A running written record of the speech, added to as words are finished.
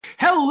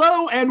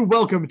Hello and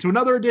welcome to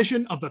another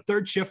edition of the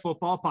Third Shift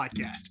Football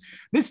Podcast.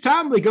 This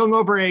time we're going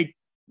over a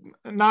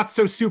not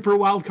so super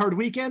wild card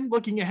weekend,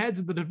 looking ahead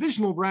to the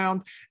divisional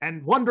round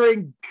and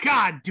wondering,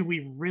 God, do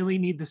we really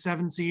need the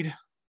 7 seed?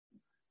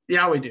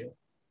 Yeah, we do.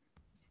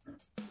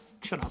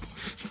 Shut up.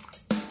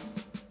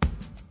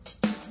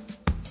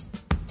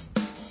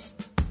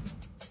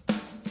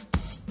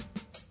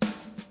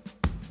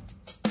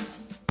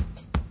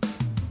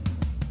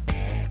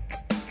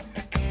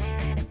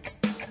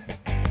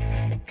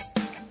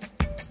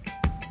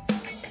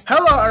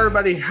 Hello,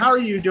 everybody. How are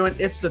you doing?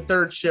 It's the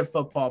Third Shift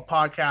Football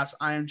Podcast.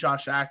 I am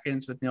Josh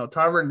Atkins with Neil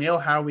Tarver. Neil,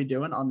 how are we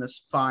doing on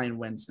this fine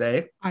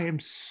Wednesday? I am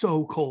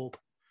so cold.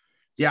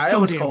 Yeah, so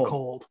it was damn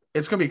cold.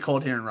 It's going to be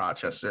cold here in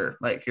Rochester.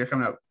 Like, you're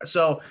coming up.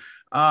 So,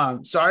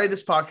 sorry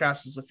this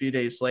podcast is a few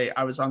days late.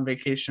 I was on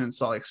vacation in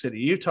Salt Lake City,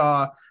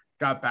 Utah.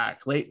 Got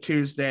back late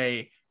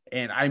Tuesday,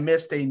 and I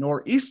missed a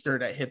nor'easter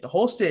that hit the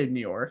whole state of New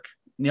York.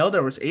 Neil,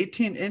 there was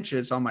 18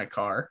 inches on my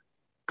car.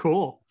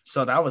 Cool.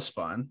 So that was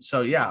fun.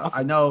 So, yeah, Awesome.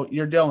 I know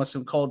you're dealing with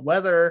some cold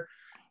weather.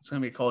 It's going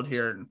to be cold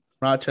here in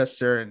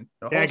Rochester and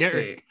the whole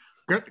state.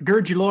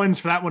 Gird your loins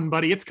for that one,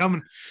 buddy. It's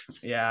coming.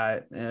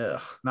 Yeah,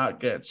 not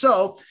good.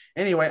 So,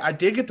 anyway, I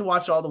did get to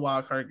watch all the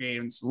wildcard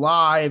games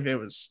live. It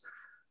was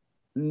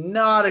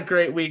not a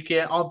great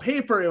weekend. On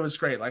paper, it was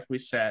great, like we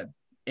said.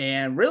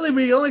 And really,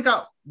 we only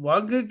got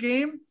one good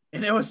game,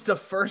 and it was the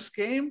first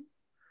game.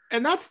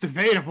 And that's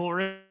debatable,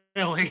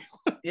 really.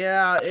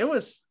 Yeah, it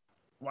was.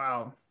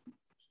 Wow.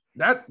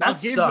 That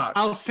sucked.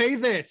 I'll say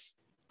this: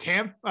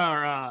 San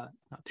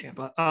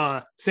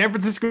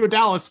Francisco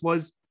Dallas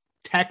was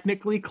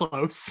technically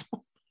close.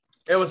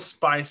 It was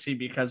spicy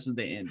because of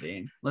the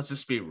ending. Let's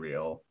just be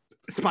real.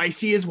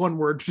 Spicy is one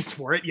word just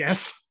for it.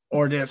 Yes.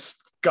 Or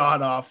just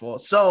god awful.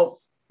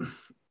 So,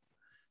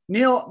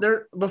 Neil,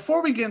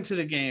 before we get into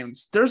the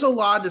games, there's a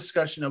lot of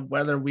discussion of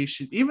whether we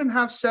should even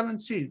have 7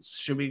 seats.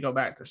 Should we go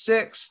back to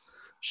 6?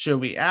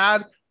 Should we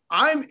add?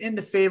 I'm in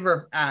the favor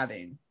of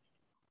adding.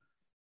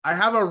 I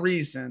have a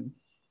reason,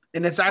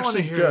 and it's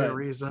actually good.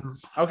 Reason.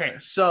 Okay,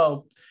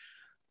 so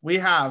we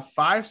have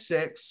 5,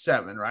 6,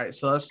 7, right?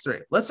 So that's 3.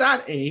 Let's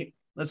add 8.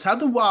 Let's have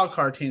the wild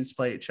card teams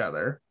play each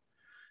other.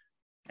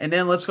 And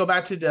then let's go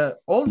back to the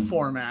old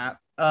format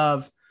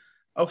of,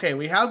 okay,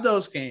 we have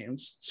those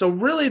games. So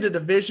really the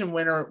division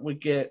winner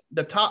would get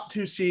the top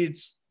 2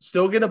 seeds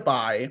still get a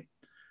bye.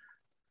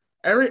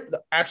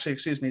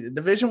 The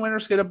division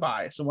winners get a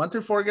bye. So 1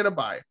 through 4 get a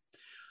bye.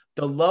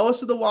 The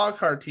lowest of the wild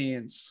card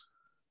teams.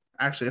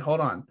 Actually, hold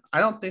on. I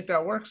don't think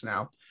that works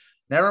now.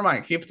 Never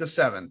mind. Keep it to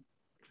 7.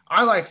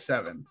 I like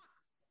 7.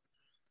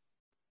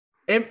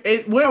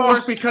 It wouldn't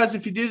work because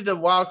if you do the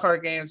wild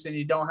card games and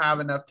you don't have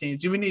enough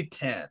teams, you would need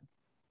 10.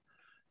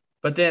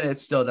 But then it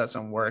still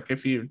doesn't work.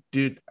 If you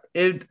do,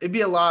 it'd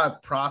be a lot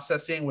of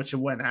processing, which it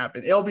wouldn't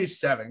happen. It'll be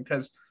 7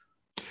 because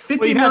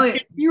 50 million.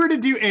 If you were to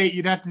do 8,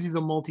 you'd have to do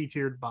the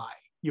multi-tiered bye.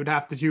 You'd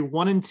have to do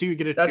 1 and 2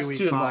 get a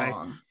 2-week bye.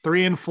 Long.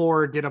 3 and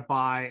 4 get a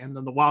bye, and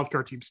then the wild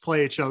card teams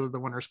play each other. The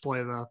winners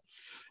play the.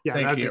 Yeah,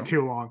 that'd be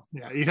too long.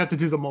 Yeah, you'd have to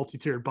do the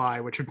multi-tiered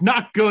bye, which is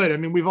not good. I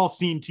mean, we've all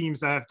seen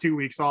teams that have 2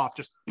 weeks off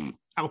just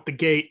out the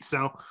gate.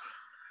 So,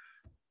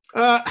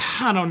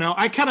 I don't know.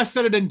 I kind of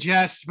said it in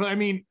jest, but I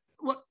mean,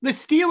 look, the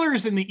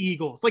Steelers and the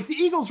Eagles, like the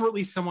Eagles were at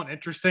least somewhat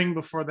interesting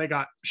before they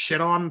got shit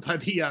on by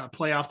the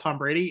playoff Tom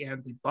Brady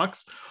and the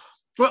Bucks.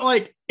 But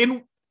like,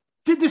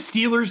 did the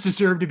Steelers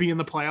deserve to be in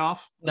the playoff?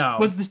 No.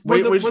 Was the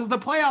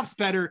playoffs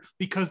better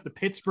because the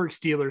Pittsburgh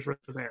Steelers were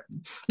there?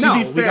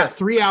 No, we got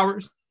 3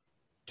 hours.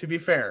 To be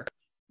fair,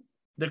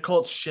 the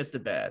Colts shit the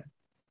bed.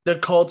 The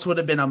Colts would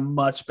have been a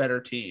much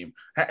better team.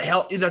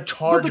 Hell, the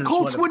Chargers. But the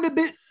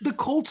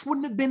Colts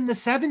wouldn't have been the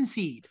 7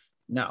 seed.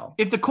 No.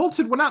 If the Colts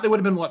had won out, they would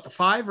have been what, the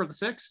 5 or the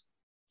 6?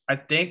 I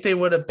think they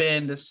would have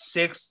been the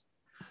 6.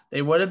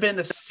 They would have been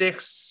the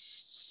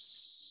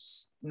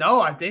 6.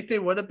 No, I think they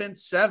would have been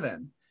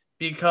 7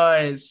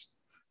 because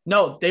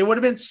they would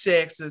have been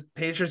 6. The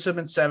Patriots would have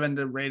been 7.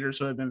 The Raiders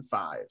would have been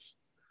 5.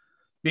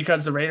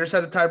 Because the Raiders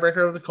had a tiebreaker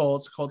over the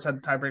Colts had a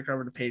tiebreaker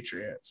over the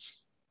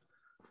Patriots.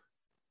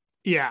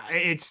 Yeah,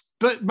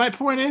 but my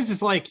point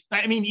is like,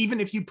 I mean,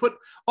 even if you put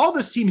all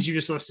those teams you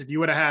just listed,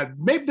 you would have had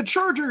maybe the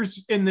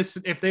Chargers in this,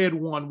 if they had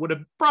won, would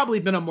have probably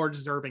been a more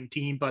deserving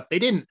team, but they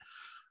didn't.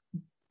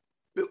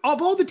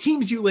 Of all the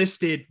teams you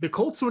listed, the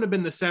Colts would have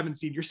been the 7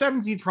 seed. Your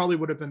 7 seeds probably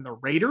would have been the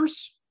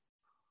Raiders,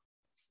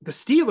 the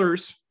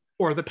Steelers,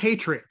 or the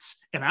Patriots.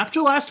 And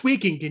after last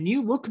weekend, can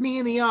you look me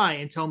in the eye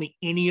and tell me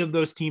any of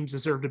those teams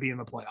deserve to be in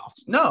the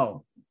playoffs?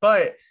 No,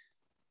 but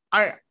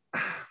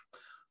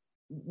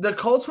the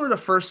Colts were the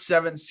first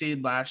 7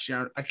 seed last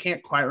year. I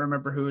can't quite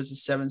remember who was the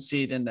 7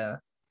 seed in the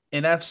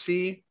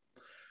NFC,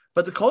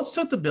 but the Colts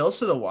took the Bills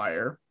to the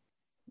wire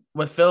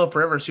with Phillip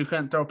Rivers, who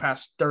couldn't throw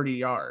past 30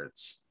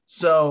 yards.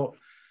 So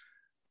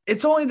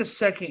it's only the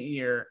second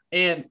year.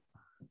 And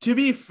to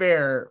be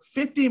fair,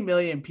 50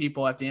 million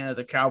people at the end of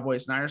the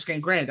Cowboys-Niners game.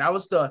 Granted, that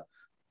was the,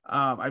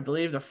 I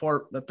believe the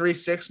 3-6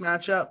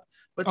 matchup.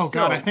 But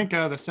God, I think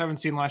the 7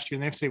 seed last year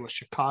in the NFC was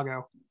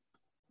Chicago.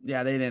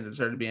 Yeah, they didn't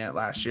deserve to be in it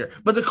last year.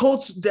 But the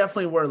Colts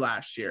definitely were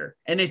last year.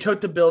 And they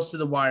took the Bills to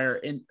the wire.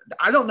 And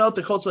I don't know if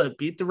the Colts would have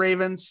beat the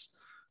Ravens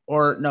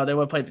or no, they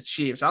would play the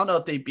Chiefs. I don't know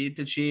if they beat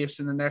the Chiefs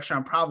in the next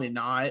round. Probably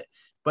not.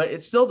 But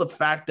it's still the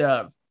fact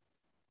of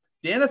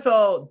the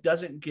NFL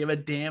doesn't give a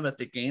damn if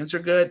the games are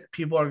good.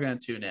 People are going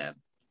to tune in.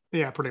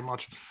 Yeah, pretty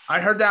much. I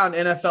heard that on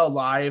NFL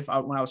Live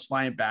when I was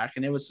flying back,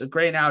 and it was a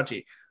great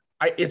analogy.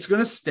 It's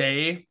going to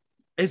stay.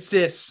 It's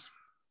this.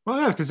 Well,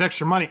 yeah, because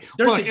extra money.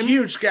 There's a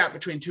huge gap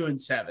between 2 and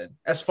 7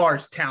 as far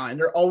as talent.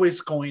 They're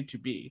always going to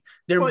be.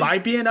 There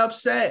might be an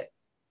upset,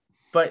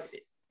 but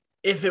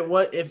if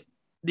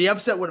the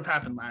upset would have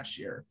happened last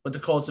year with the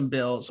Colts and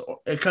Bills,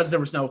 because there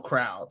was no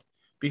crowd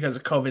because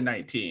of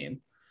COVID-19.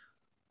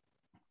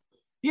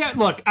 Yeah,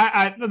 look,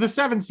 the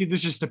 7 seed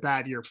is just a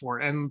bad year for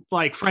it. And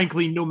like,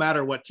 frankly, no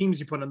matter what teams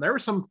you put in, there were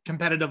some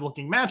competitive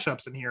looking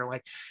matchups in here,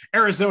 like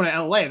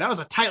Arizona, LA. That was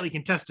a tightly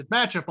contested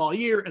matchup all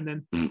year. And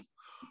then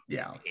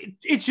yeah,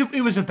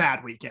 it was a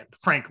bad weekend,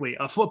 frankly,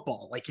 of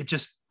football. Like it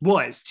just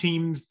was.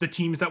 The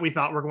teams that we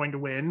thought were going to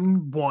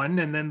won,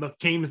 and then the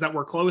games that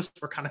were close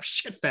were kind of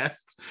shit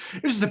fests.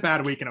 It was just a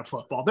bad weekend of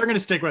football. They're going to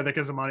stick with it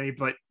because of money,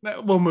 but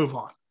we'll move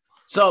on.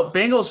 So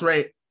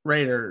Bengals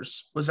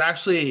Raiders was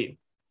actually,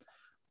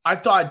 I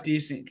thought, a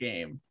decent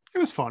game. It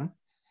was fun.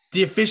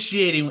 The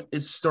officiating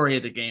is the story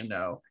of the game,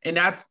 though, and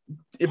that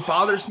it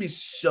bothers me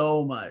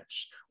so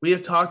much. We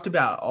have talked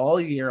about all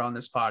year on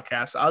this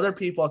podcast. Other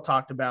people have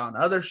talked about on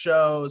other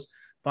shows,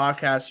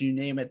 podcasts, you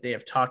name it. They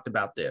have talked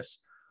about this.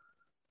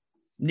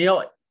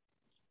 Neil,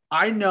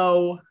 I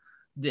know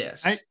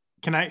this.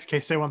 Can I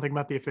say one thing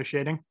about the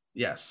officiating?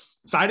 Yes.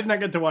 So I did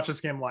not get to watch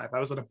this game live. I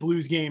was at a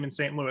Blues game in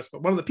St. Louis,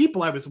 but one of the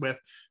people I was with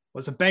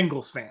was a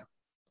Bengals fan.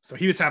 So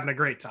he was having a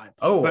great time.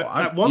 Oh,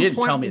 you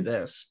didn't tell me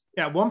this.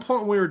 Yeah, at one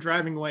point when we were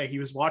driving away, he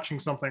was watching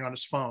something on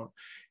his phone,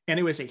 and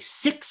it was a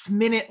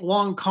 6-minute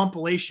long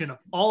compilation of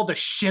all the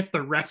shit the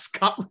refs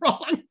got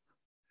wrong.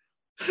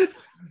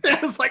 I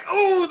was like,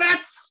 oh,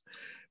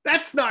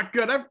 that's not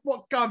good. I've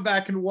gone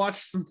back and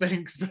watched some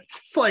things, but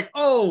it's just like,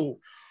 oh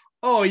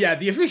yeah,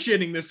 the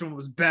officiating this one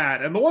was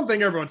bad. And the one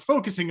thing everyone's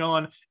focusing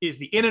on is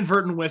the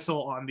inadvertent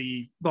whistle on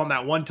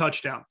that one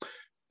touchdown.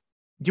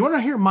 Do you want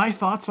to hear my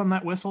thoughts on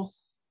that whistle?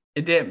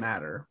 It didn't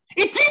matter.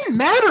 It didn't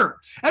matter.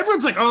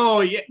 Everyone's like,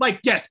 oh, yeah, like,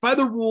 yes, by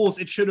the rules,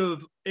 it should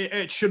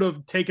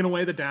have taken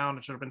away the down.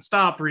 It should have been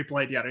stopped,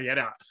 replayed, yada,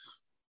 yada.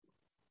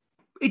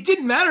 It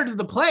didn't matter to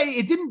the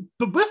play.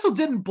 The whistle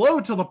didn't blow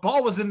until the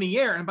ball was in the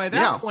air. And by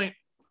that point,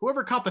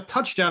 whoever caught the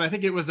touchdown, I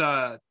think it was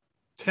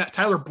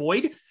Tyler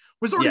Boyd,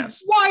 was already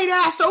wide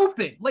ass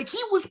open. Like,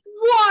 he was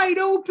wide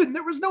open.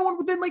 There was no one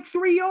within like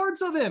 3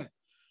 yards of him.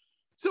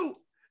 So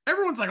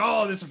everyone's like,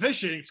 oh, this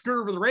officiating screwed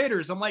over the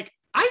Raiders. I'm like,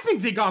 I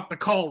think they got the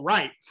call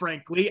right,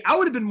 frankly. I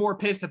would have been more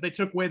pissed if they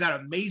took away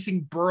that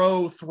amazing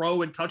Burrow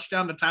throw and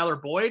touchdown to Tyler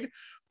Boyd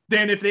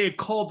than if they had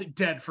called it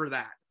dead for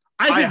that.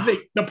 I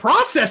think the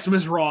process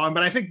was wrong,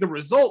 but I think the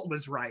result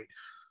was right.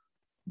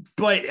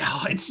 But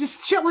it's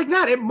just shit like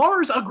that. It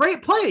mars a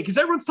great play because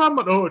everyone's talking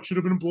about, oh, it should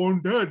have been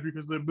blown dead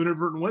because of the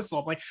inadvertent whistle.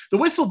 I'm like, the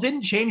whistle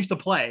didn't change the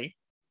play.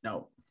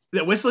 No.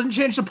 The whistle didn't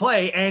change the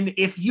play. And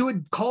if you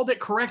had called it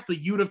correctly,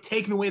 you'd have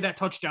taken away that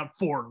touchdown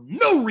for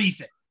no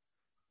reason.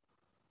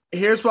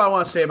 Here's what I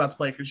want to say about the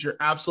play, because you're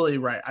absolutely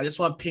right. I just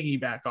want to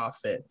piggyback off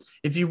it.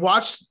 If you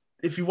watch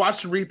the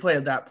replay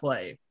of that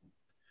play,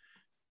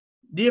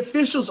 the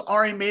officials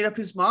already made up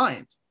his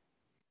mind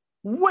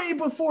way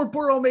before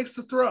Burrow makes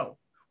the throw,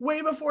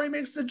 way before he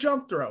makes the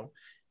jump throw.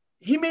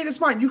 He made his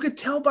mind. You could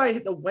tell by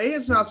the way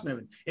his mouth's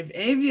moving. If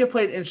any of you have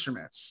played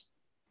instruments,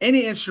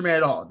 any instrument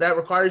at all that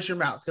requires your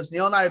mouth, because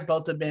Neil and I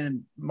both have been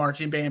in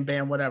marching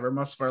band, whatever,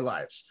 most of our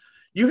lives,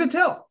 you can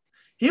tell.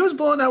 He was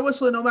blowing that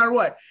whistle no matter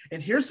what. And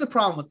here's the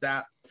problem with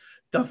that.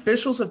 The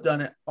officials have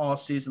done it all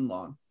season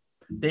long.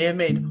 They have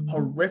made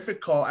horrific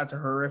call after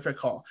horrific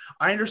call.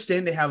 I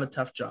understand they have a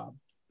tough job.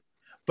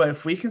 But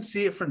if we can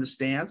see it from the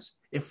stands,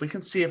 if we can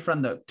see it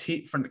from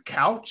the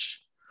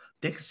couch,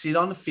 they can see it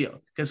on the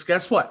field. Because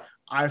guess what?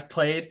 I've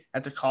played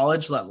at the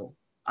college level.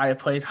 I have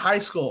played high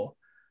school.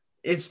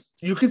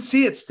 You can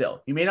see it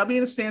still. You may not be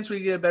in the stands where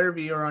you get a better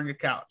view or on your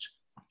couch.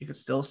 You can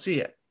still see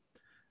it.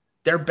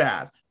 They're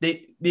bad.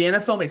 The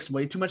NFL makes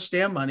way too much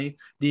damn money.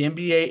 The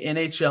NBA,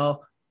 NHL,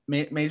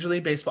 Major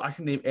League Baseball, I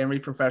can name every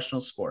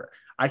professional sport.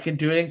 I can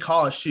do it in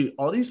college. Shoot,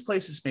 all these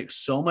places make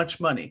so much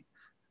money.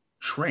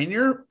 Train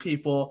your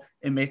people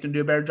and make them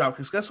do a better job.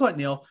 Because guess what,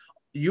 Neil?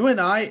 You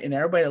and I and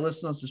everybody that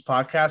listens to this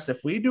podcast,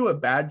 if we do a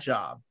bad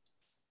job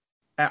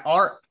at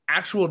our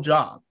actual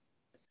job,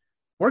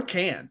 we're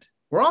canned.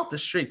 We're off the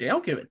street. They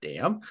don't give a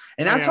damn.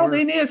 And that's how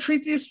they need to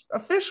treat these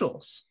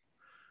officials.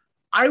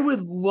 I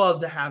would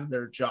love to have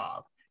their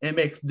job and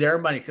make their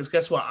money, because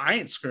guess what? I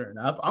ain't screwing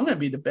up. I'm going to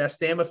be the best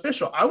damn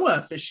official. I want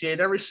to officiate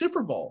every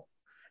Super Bowl.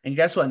 And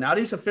guess what? Now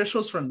these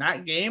officials from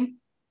that game,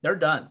 they're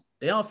done.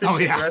 They don't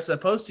officiate the rest of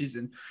the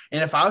postseason.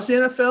 And if I was the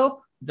NFL,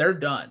 they're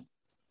done.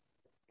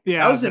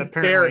 Yeah, that was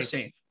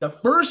embarrassing. The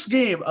first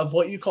game of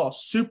what you call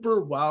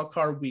Super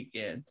Wildcard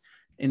Weekend.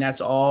 And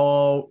that's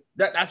all.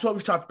 That's what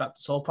we've talked about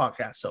this whole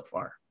podcast so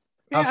far.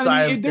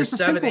 outside of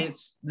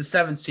the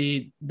 7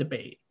 seed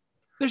debate.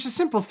 There's a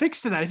simple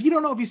fix to that. If you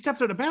don't know if you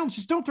stepped out of bounds,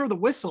 just don't throw the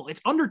whistle.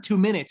 It's under 2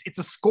 minutes. It's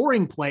a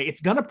scoring play. It's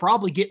going to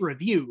probably get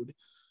reviewed.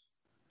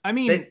 I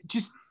mean,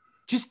 just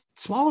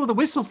swallow the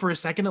whistle for a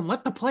second and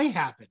let the play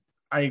happen.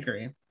 I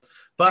agree.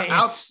 But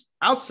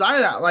outside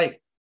of that,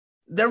 like,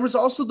 there was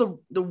also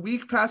the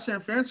weak pass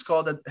interference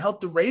call that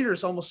helped the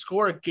Raiders almost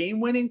score a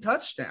game-winning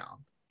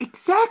touchdown.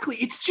 Exactly.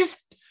 It's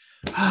just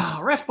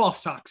ref ball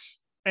sucks.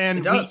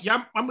 And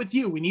I'm with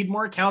you. We need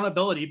more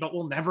accountability, but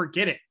we'll never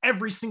get it.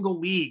 Every single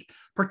league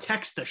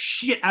protects the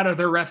shit out of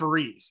their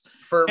referees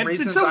for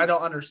reasons I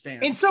don't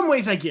understand. In some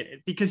ways, I get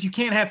it, because you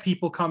can't have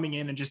people coming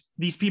in and just,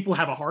 these people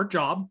have a hard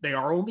job. They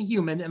are only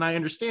human, and I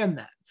understand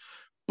that.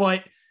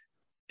 But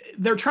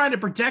they're trying to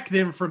protect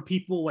them from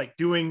people like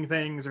doing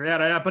things or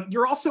yada, but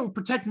you're also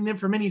protecting them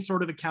from any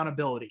sort of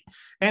accountability.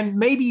 And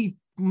maybe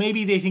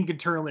they think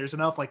internally there's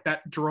enough, like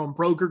that Jerome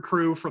Broger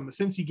crew from the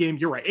Cincy game.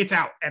 You're right, it's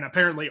out. And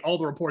apparently all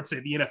the reports say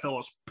the NFL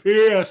is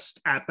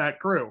pissed at that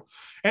crew.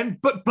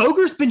 But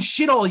Broger's been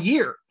shit all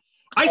year.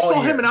 I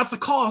saw him announce a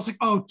call. I was like,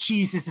 oh,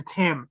 Jesus, it's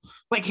him.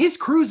 Like, his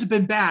crews have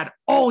been bad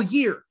all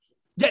year.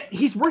 Yet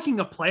he's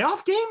working a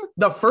playoff game?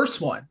 The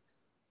first one.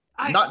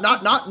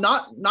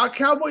 Not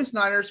Cowboys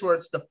Niners where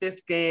it's the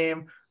 5th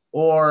game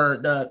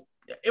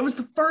it was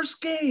the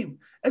first game.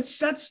 It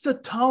sets the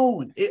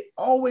tone. It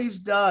always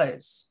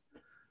does.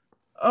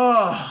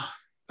 Oh,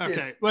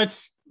 okay.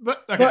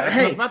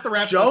 Hey, about the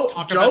refs.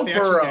 Joe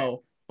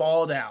Burrow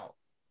balled out.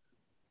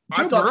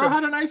 Joe Burrow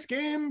had a nice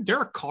game.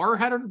 Derek Carr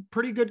had a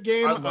pretty good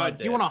game.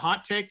 You want a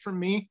hot take from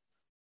me?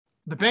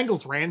 The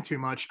Bengals ran too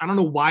much. I don't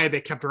know why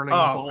they kept running the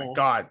ball. Oh my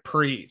God,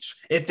 preach!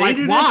 If they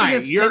do this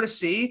against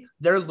Tennessee,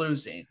 they're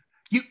losing.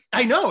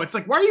 I know. It's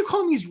like, why are you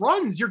calling these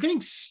runs? You're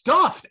getting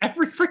stuffed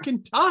every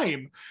freaking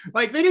time.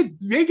 Like, they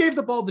gave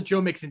the ball to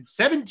Joe Mixon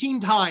 17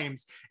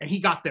 times and he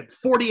got them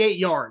 48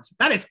 yards.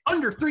 That is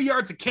under 3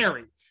 yards a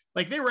carry.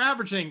 Like, they were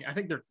averaging, I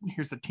think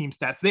here's the team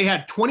stats. They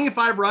had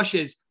 25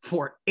 rushes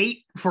for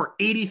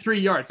 83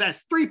 yards.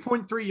 That's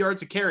 3.3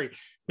 yards a carry.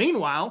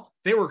 Meanwhile,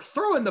 they were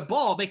throwing the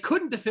ball. They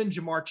couldn't defend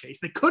Ja'Marr Chase.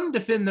 They couldn't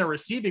defend their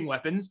receiving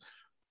weapons.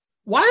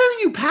 Why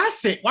are you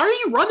passing? Why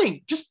are you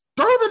running? Just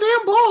throw the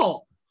damn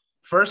ball.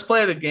 First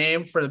play of the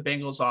game for the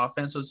Bengals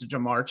offense was to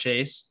Ja'Marr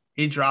Chase.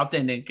 He dropped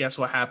in, and guess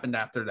what happened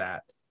after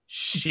that?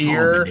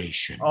 Sheer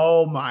domination.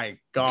 Oh my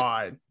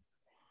God.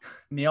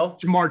 Neil?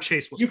 Ja'Marr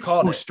Chase was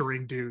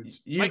postering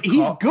dudes.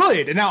 He's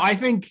good. And now I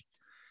think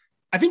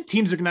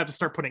teams are going to have to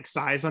start putting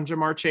size on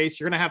Ja'Marr Chase.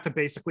 You're going to have to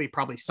basically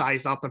probably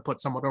size up and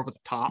put someone over the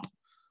top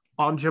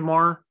on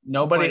Ja'Marr.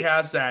 Nobody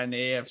has that in the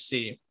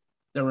AFC.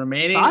 The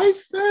remaining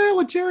size,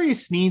 Jerry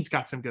Sneed's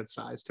got some good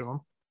size to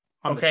him.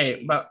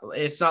 Okay, but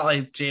it's not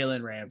like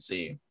Jalen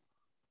Ramsey.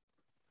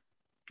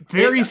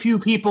 Very few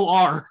people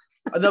are.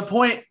 The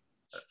point,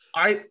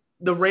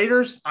 the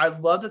Raiders, I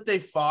love that they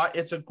fought.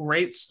 It's a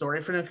great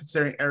story for them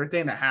considering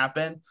everything that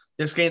happened.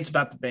 This game's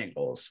about the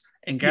Bengals.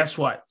 And guess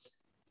what?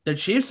 The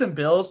Chiefs and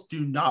Bills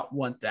do not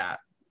want that.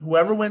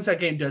 Whoever wins that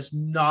game does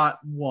not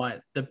want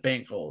the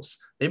Bengals.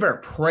 They better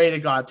pray to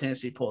God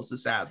Tennessee pulls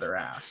this out of their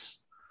ass.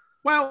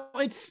 Well,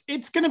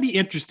 it's going to be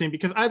interesting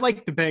because I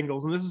like the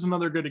Bengals, and this is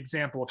another good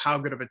example of how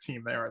good of a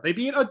team they are. They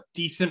beat a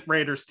decent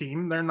Raiders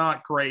team. They're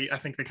not great. I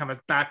think they kind of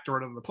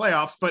backdoored in the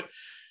playoffs, but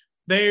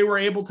they were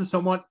able to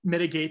somewhat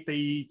mitigate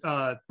the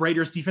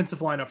Raiders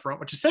defensive line up front,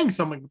 which is saying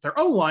something with their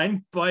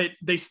O-line, but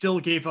they still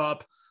gave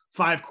up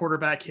 5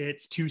 quarterback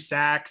hits, 2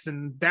 sacks,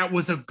 and that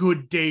was a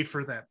good day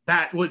for them.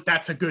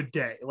 That's a good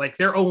day. Like,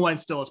 their O-line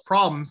still has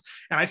problems,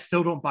 and I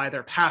still don't buy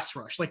their pass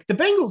rush. Like, the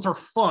Bengals are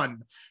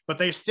fun, but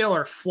they still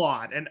are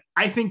flawed. And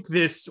I think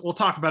we'll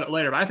talk about it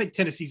later, but I think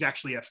Tennessee's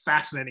actually a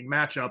fascinating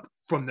matchup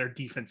from their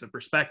defensive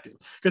perspective,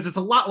 because it's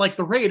a lot like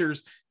the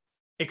Raiders,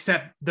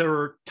 except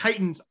their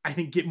Titans, I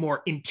think, get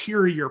more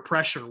interior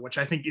pressure, which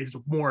I think is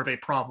more of a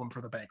problem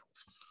for the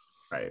Bengals.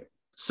 Right.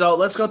 So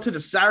let's go to the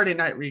Saturday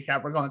night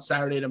recap. We're going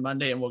Saturday to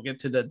Monday, and we'll get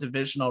to the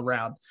divisional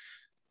round.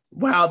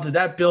 Wow, did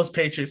that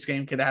Bills-Patriots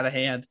game get out of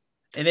hand?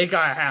 And it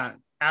got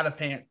out of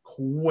hand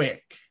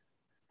quick.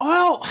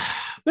 Well,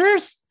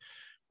 there's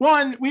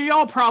one.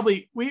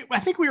 I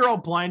think we were all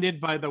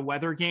blinded by the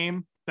weather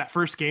game, that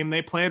first game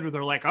they played, where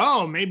they're like,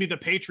 oh, maybe the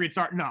Patriots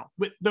aren't. No,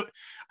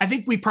 I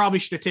think we probably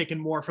should have taken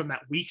more from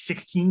that Week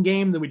 16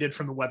 game than we did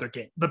from the weather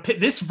game.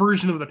 This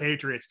version of the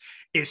Patriots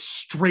is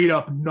straight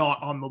up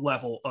not on the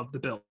level of the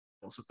Bills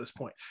at this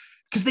point,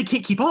 because they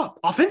can't keep up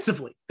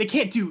offensively. They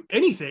can't do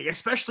anything,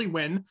 especially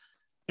when,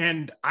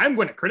 and I'm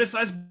going to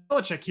criticize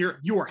Belichick here,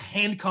 you are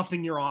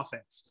handcuffing your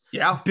offense.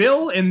 Yeah.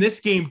 Bill in this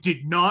game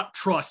did not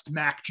trust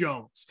Mac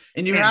Jones.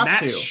 And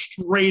that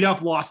straight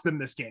up lost them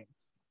this game.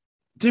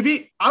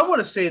 I want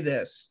to say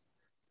this.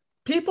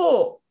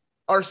 People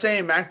are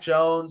saying Mac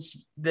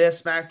Jones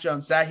this, Mac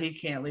Jones that, he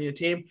can't lead a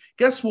team.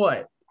 Guess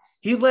what?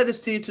 He led his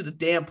team to the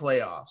damn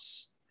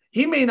playoffs.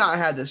 He may not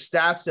have the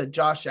stats that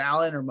Josh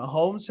Allen or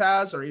Mahomes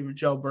has, or even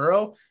Joe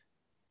Burrow,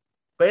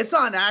 but it's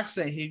not an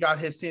accident he got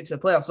his team to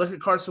the playoffs. Look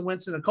at Carson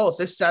Wentz and the Colts.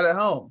 They sat at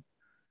home.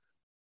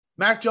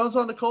 Mac Jones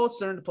on the Colts,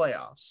 they're in the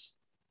playoffs.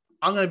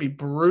 I'm going to be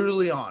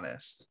brutally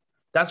honest.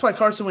 That's why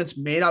Carson Wentz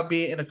may not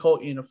be in a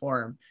Colt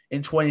uniform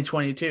in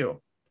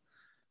 2022.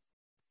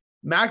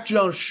 Mac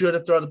Jones should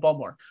have thrown the ball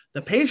more.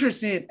 The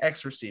Patriots need an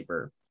X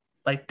receiver,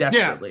 like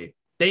desperately. Yeah.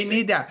 They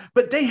need that.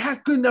 But they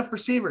have good enough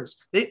receivers.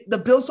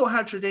 The Bills don't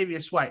have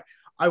Tre'Davious White.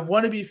 I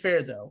want to be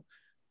fair, though.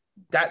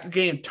 That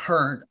game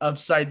turned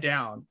upside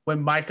down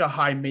when Micah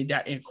Hyde made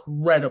that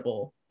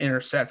incredible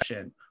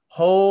interception.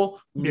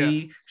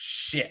 Holy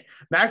shit.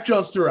 Mac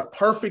Jones threw a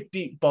perfect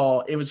deep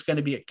ball. It was going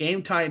to be a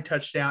game-tying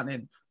touchdown,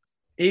 and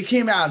it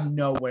came out of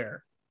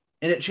nowhere,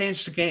 and it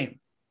changed the game.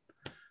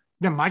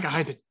 Yeah, Micah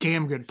Hyde's a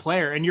damn good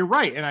player, and you're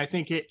right. And I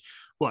think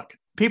look,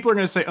 people are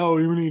going to say, oh,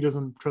 even he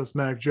doesn't trust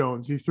Mac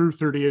Jones. He threw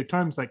 38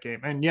 times that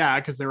game. And yeah,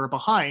 because they were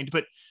behind.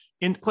 But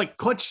in like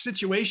clutch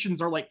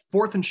situations or like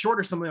 4th and short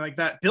or something like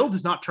that, Bill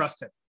does not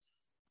trust him.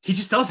 He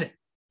just doesn't.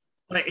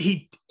 Like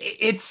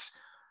it's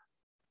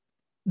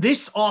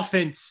this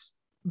offense,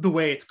 the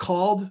way it's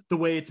called, the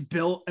way it's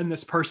built, and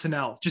this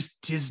personnel just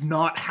does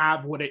not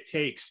have what it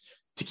takes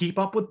to keep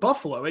up with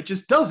Buffalo. It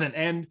just doesn't.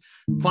 And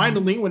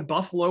finally, when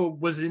Buffalo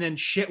was in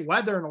shit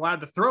weather and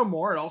allowed to throw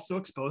more, it also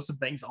exposed some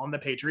things on the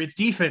Patriots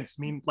defense.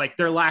 I mean, like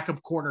their lack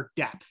of corner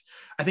depth.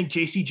 I think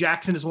JC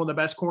Jackson is one of the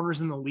best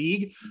corners in the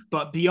league,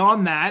 but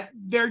beyond that,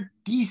 they're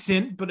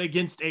decent, but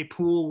against a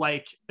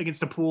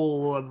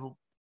pool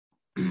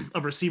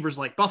of receivers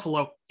like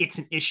Buffalo, it's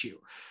an issue.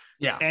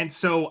 Yeah. And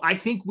so I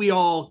think we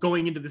all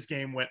going into this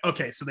game went,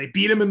 okay, so they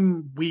beat him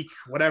in week,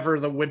 whatever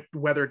the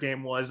weather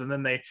game was. And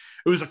then it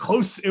was a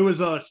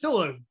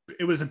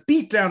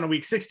beat down in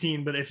week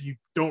 16. But if you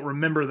don't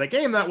remember the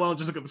game that well,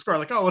 just look at the score,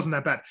 like, oh, it wasn't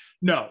that bad.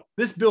 No,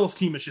 this Bills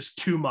team is just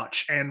too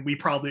much. And we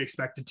probably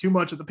expected too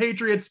much of the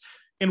Patriots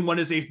in what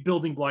is a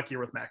building block year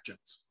with Mac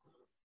Jones.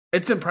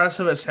 It's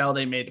impressive as hell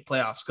they made the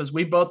playoffs because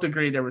we both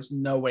agreed there was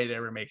no way they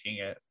were making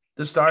it.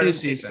 The start of the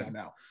season.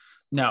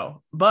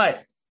 No,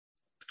 but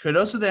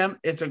kudos to them.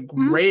 It's a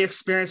great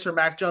experience for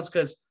Mac Jones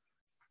because,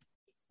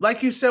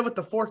 like you said with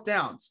the 4th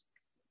downs,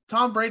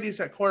 Tom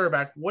Brady's at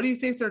quarterback. What do you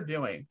think they're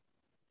doing?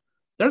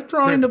 They're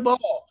throwing the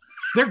ball.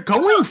 They're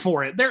going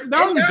for it. They're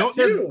going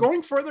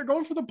for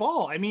the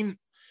ball. I mean,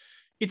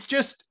 it's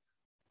just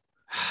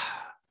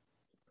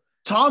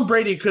Tom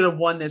Brady could have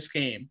won this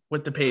game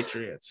with the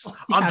Patriots.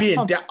 I'm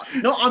being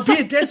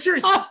dead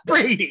serious. Tom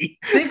Brady.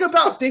 Think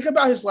about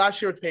his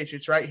last year with the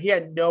Patriots, right? He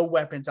had no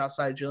weapons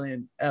outside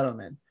Julian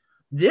Edelman.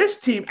 This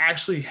team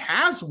actually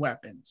has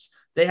weapons.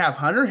 They have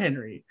Hunter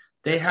Henry.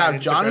 They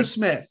have Jonnu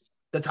Smith.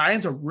 The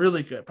Titans are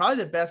really good.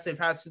 Probably the best they've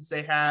had since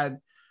they had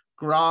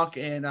Gronk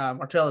and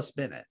Martellus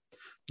Bennett.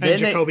 And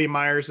Jacoby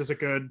Myers is a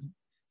good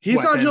He's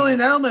weapon. Not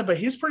Julian Edelman, but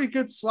he's pretty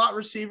good slot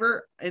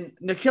receiver. And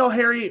N'Keal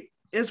Harry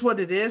is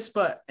what it is.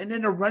 And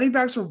then the running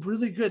backs are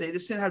really good. They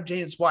just didn't have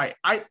James White.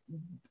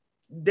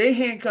 They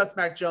handcuffed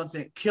Mac Jones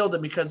and it killed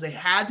him because they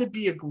had to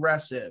be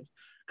aggressive.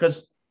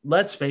 Because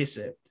let's face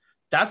it,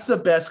 that's the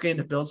best game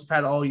the Bills have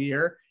had all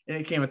year, and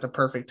it came at the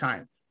perfect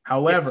time.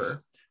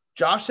 However,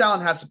 Josh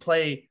Allen has to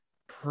play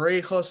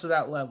pretty close to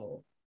that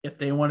level if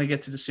they want to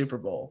get to the Super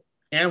Bowl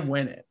and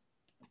win it.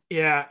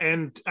 Yeah,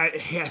 and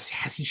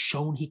has he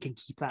shown he can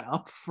keep that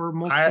up for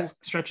multiple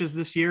stretches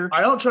this year?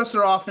 I don't trust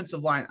their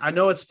offensive line. I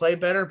know it's played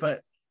better, but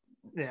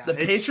the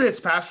Patriots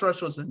pass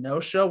rush was a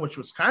no-show, which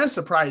was kind of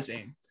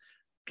surprising.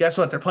 Guess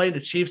what? They're playing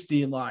the Chiefs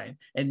D line,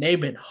 and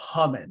they've been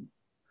humming.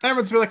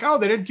 Everyone's been like, oh,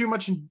 they didn't do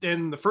much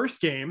in the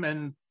first game,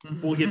 and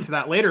we'll get to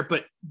that later.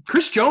 But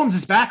Chris Jones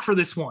is back for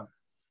this one.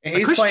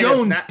 And Chris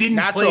Jones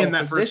didn't play in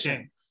that first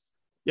game.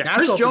 Yeah,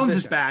 natural Chris Jones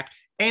is back,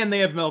 and they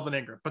have Melvin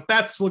Ingram. But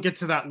we'll get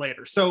to that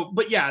later. So,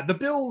 but yeah, the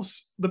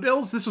Bills,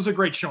 this was a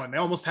great showing. They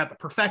almost had the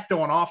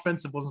perfecto on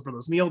offense. If it wasn't for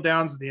those kneel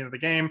downs at the end of the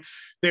game,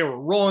 they were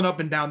rolling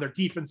up and down. Their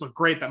defense looked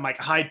great. That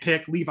Micah Hyde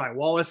pick, Levi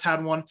Wallace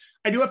had one.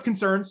 I do have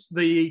concerns.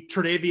 The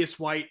Tre'Davious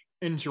White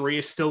injury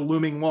is still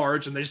looming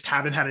large, and they just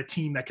haven't had a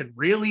team that can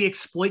really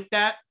exploit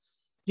that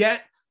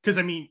yet. Because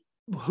I mean,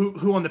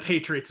 who on the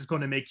Patriots is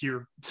going to make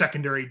your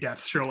secondary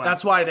depth show up?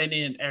 That's why they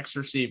need an X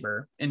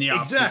receiver in the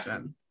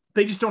offseason.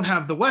 They just don't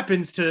have the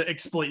weapons to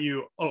exploit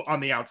you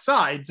on the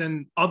outsides,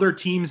 and other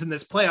teams in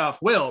this playoff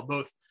will.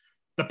 Both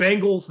the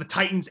Bengals, the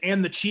Titans,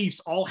 and the Chiefs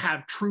all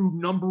have true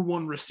number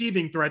one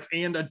receiving threats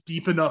and a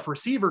deep enough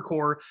receiver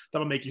core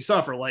that'll make you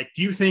suffer. Like,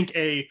 do you think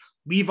a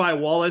Levi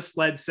Wallace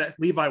led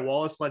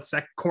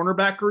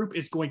cornerback group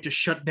is going to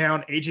shut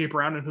down AJ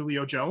Brown and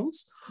Julio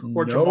Jones,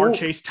 or Jamar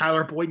Chase,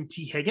 Tyler Boyd, and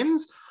T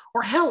Higgins,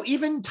 or hell,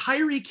 even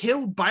Tyreek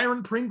Hill,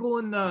 Byron Pringle,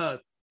 and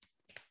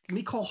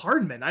Mecole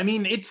Hardman? I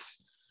mean,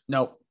 it's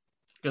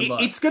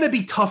going to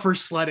be tougher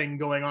sledding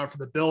going on for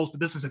the Bills, but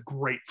this is a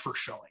great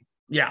first showing.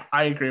 Yeah,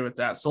 I agree with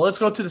that. So let's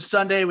go to the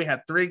Sunday. We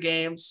had 3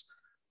 games.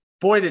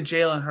 Boy, did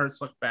Jalen Hurts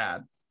look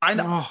bad. I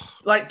know,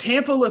 like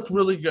Tampa looked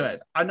really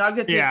good. I'm not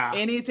going to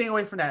take anything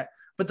away from that.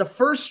 But the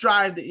first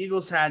drive the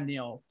Eagles had,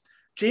 Neil,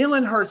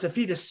 Jalen Hurts, if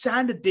he just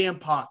sat in the damn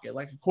pocket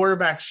like a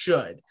quarterback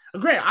should.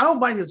 Great, I don't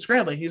mind him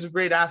scrambling. He's a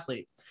great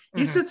athlete.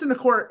 He sits in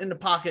the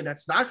pocket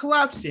that's not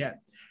collapsed yet.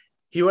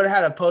 He would have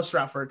had a post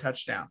route for a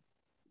touchdoall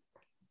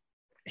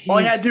he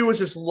had to do was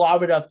just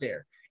lob it up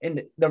there.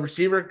 and the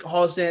receiver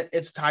calls it,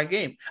 it's a tie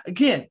game.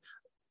 Again,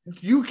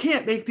 you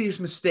can't make these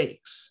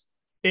mistakes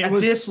at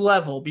this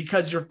level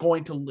because you're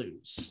going to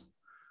lose.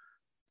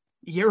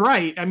 You're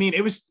right. I mean,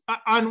 it was,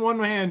 on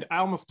one hand, I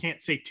almost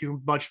can't say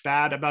too much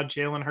bad about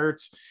Jalen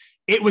Hurts.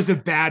 It was a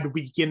bad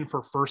weekend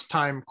for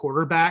first-time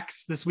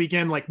quarterbacks this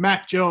weekend. Like,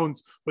 Mac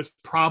Jones was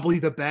probably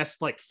the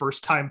best, like,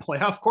 first-time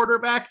playoff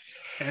quarterback,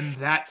 and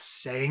that's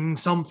saying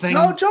something.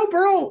 No, Joe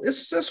Burrow.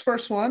 This is his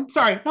first one.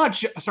 Joe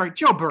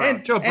Burrow.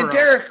 And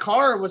Derek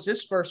Carr was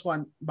his first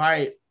one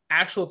by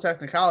actual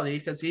technicality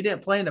because he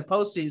didn't play in the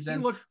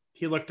postseason.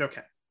 He looked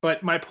okay.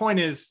 But my point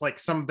is, like,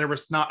 there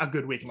was not a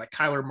good weekend. Like,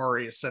 Kyler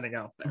Murray is sitting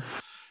out there.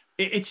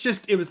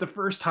 It was the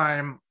first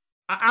time.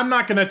 I'm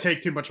not going to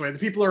take too much away. The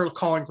people are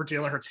calling for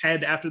Jalen Hurts'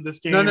 head after this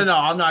game. No,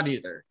 I'm not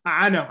either.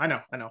 I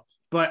know.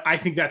 But I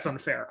think that's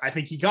unfair. I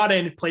think he got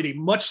in, played a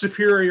much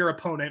superior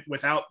opponent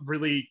without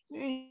really,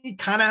 he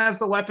kind of has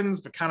the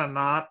weapons, but kind of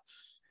not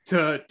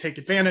to take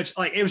advantage.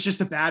 Like, it was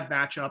just a bad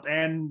matchup,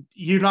 and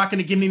you're not going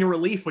to get any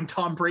relief when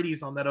Tom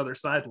Brady's on that other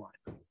sideline.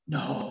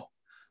 No,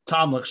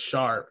 Tom looks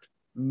sharp.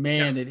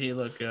 Man, did he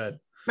look good.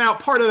 Now,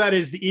 part of that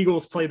is the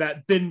Eagles play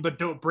that bend but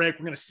don't break.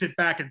 We're going to sit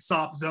back in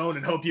soft zone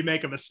and hope you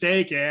make a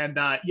mistake. And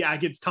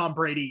against Tom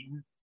Brady,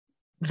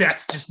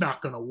 that's just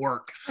not going to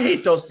work. I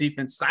hate those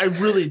defenses. I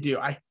really do.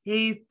 I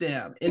hate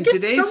them.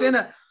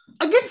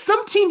 Against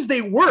some teams,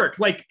 they work.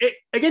 Like,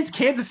 against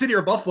Kansas City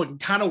or Buffalo, it can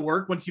kind of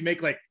work once you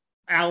make, like,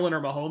 Allen or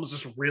Mahomes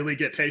just really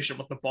get patient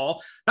with the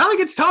ball. Not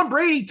against Tom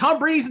Brady. Tom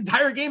Brady's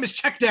entire game is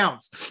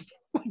checkdowns.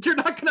 Like, you're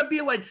not going to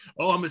be like,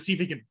 oh, I'm going to see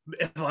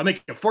if I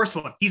make a force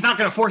one. He's not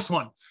going to force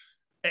one.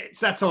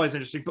 That's always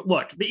interesting. But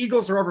look, the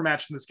Eagles are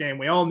overmatched in this game.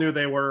 We all knew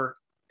they were.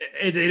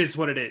 It is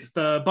what it is.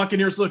 The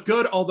Buccaneers look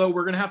good, although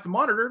we're going to have to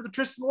monitor the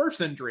Tristan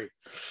Wirfs injury.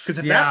 Because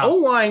if that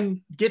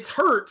O-line gets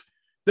hurt,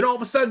 then all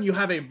of a sudden you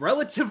have a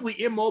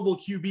relatively immobile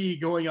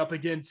QB going up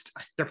against,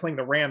 they're playing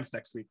the Rams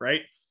next week,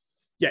 right?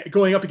 Yeah,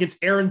 going up against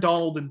Aaron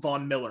Donald and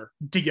Von Miller.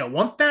 Do you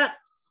want that?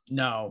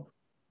 No.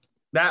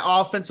 That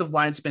offensive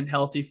line's been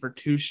healthy for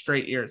 2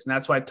 straight years, and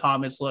that's why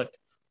Thomas looked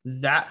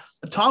that.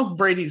 Tom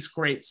Brady's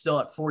great still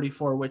at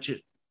 44, which is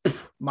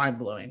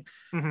mind-blowing.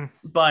 Mm-hmm.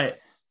 But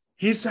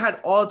he's had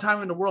all the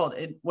time in the world.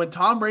 And when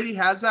Tom Brady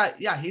has that,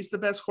 he's the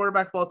best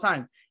quarterback of all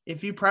time.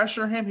 If you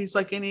pressure him, he's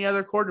like any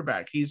other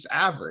quarterback. He's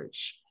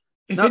average.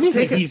 If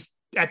anything, he's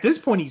at this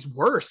point, he's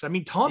worse. I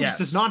mean, Tom just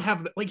does not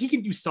have, like, he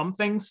can do some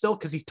things still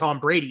because he's Tom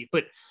Brady,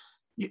 but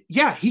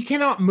he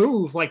cannot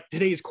move like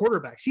today's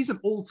quarterbacks. He's an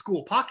old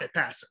school pocket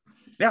passer.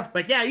 Yeah,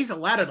 like, he's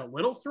allowed a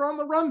little throw on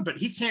the run, but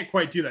he can't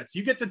quite do that. So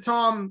you get to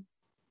Tom,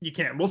 you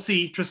can. We'll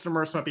see. Tristan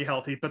Wirfs might be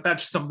healthy, but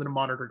that's just something to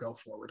monitor go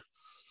forward.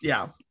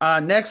 Yeah.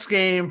 Next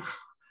game.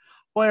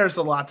 Boy, there's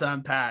a lot to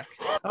unpack.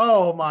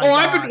 Oh my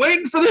God. I've been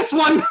waiting for this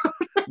one.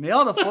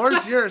 Neil, the floor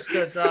is yours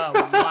because wow.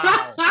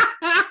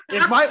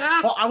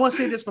 I want to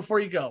say this before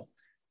you go.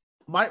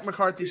 Mike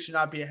McCarthy should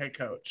not be a head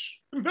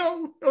coach.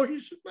 No, he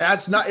should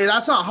not.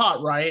 That's not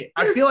hot, right?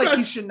 I feel like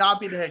he should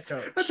not be the head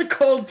coach. That's a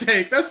cold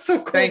take. That's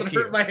so cold. It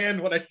hurt my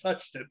hand when I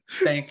touched it.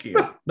 Thank you.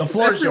 The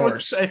floor is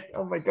yours.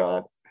 Oh my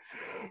God.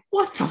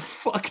 What the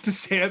fuck to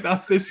say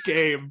about this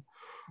game?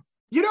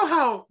 You know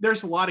how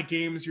there's a lot of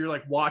games you're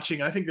like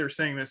watching. I think they're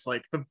saying this,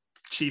 like the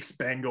Chiefs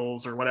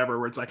Bengals or whatever,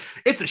 where it's like,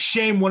 it's a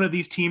shame one of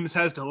these teams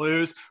has to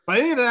lose. By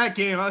the end of that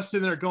game, I was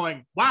sitting there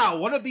going, wow,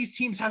 one of these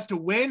teams has to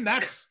win.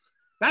 That's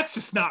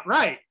just not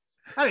right.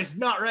 That is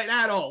not right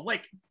at all.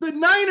 Like, the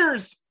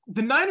Niners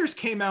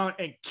came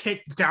out and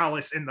kicked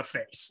Dallas in the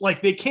face.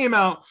 Like, they came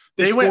out,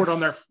 they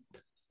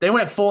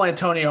went full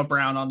Antonio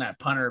Brown on that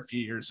punter a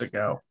few years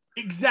ago.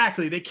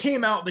 Exactly. They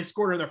came out, they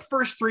scored on their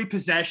first 3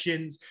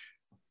 possessions.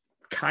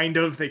 Kind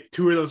of.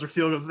 2 of those were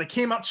field goals. They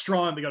came out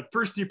strong. They got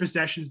first 3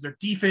 possessions. Their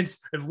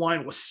defensive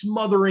line was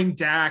smothering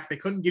Dak. They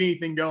couldn't get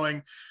anything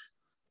going.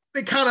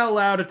 They kind of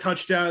allowed a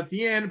touchdown at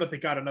the end, but they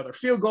got another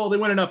field goal. They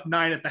went up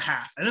 9 at the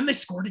half, and then they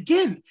scored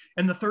again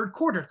in the third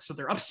quarter. So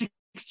they're up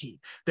 16.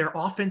 Their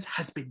offense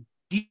has been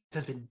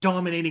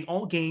dominating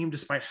all game,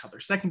 despite how their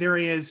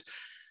secondary is.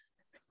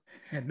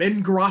 And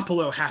then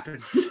Garoppolo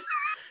happens.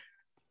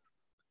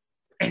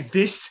 And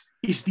this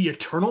is the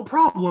eternal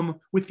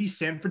problem with the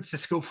San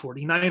Francisco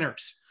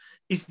 49ers,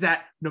 is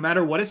that no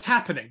matter what is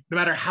happening, no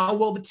matter how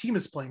well the team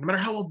is playing, no matter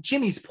how well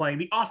Jimmy's playing,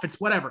 the offense,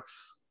 whatever,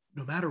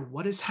 no matter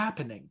what is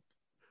happening,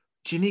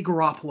 Jimmy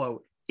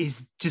Garoppolo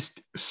is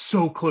just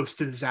so close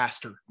to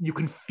disaster. You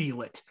can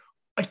feel it,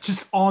 like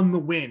just on the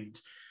wind.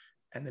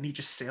 And then he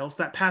just sails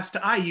that pass to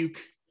Ayuk,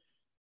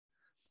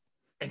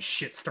 and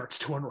shit starts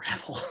to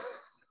unravel.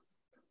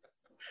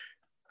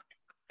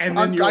 And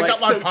then I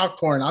got my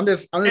popcorn. I'm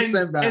just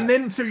sitting back. And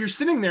then so you're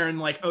sitting there and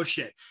like, oh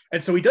shit.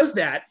 And so he does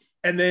that.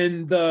 And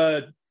then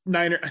the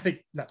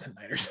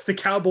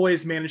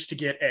Cowboys managed to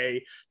get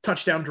a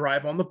touchdown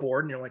drive on the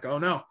board. And you're like, oh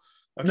no.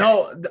 Okay.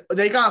 No,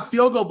 they got a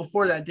field goal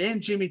before that.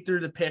 Then Jimmy threw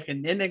the pick,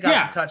 and then they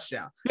got the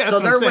touchdown. Yeah, so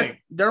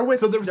they're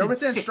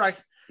within strike.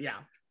 Yeah.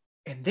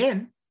 And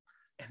then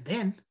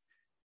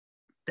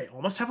they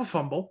almost have a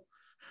fumble.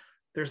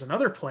 There's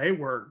another play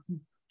where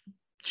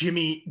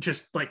Jimmy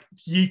just like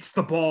yeets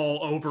the ball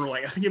over,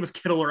 like I think it was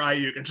Kittle or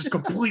Ayuk, and just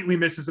completely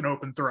misses an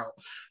open throw.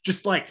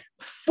 Just like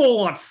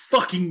full on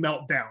fucking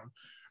meltdown.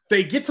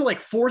 They get to like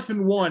 4th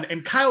and 1,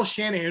 and Kyle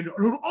Shanahan,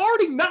 who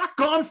already not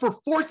gone for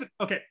 4th.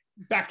 Okay,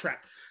 backtrack.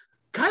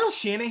 Kyle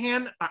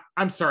Shanahan,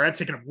 I'm sorry, I've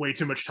taken up way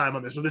too much time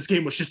on this, but this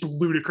game was just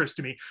ludicrous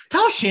to me.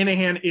 Kyle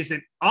Shanahan is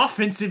an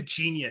offensive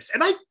genius,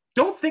 and I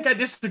don't think I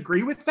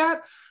disagree with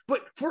that,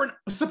 but for an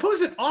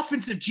supposed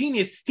offensive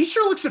genius, he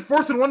sure looks at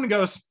 4th and 1 and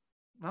goes,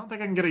 I don't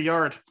think I can get a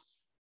yard.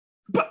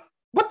 But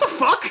what the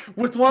fuck?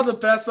 With one of the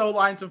best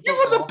O-lines of football.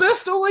 You are the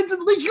best O-lines in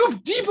the league. You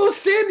have Deebo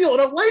Samuel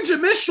and Elijah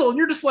Mitchell, and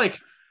you're just like,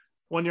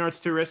 1 yard's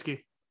too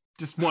risky.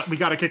 Just what we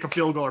got to kick a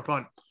field goal or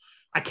punt.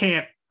 I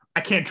can't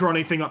draw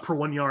anything up for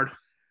 1 yard.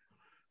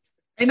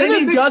 And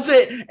then he does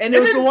it, and it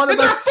was the one of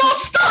the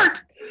false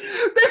start.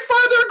 They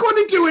find they're going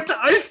to do it to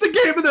ice the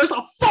game, and there's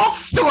a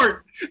false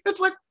start. It's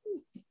like,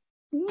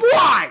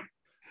 why?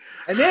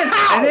 And then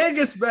it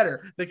gets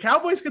better. The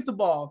Cowboys get the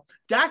ball.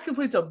 Dak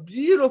completes a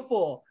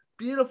beautiful,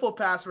 beautiful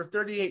pass for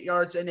 38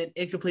 yards, and then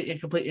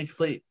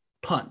incomplete,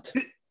 punt.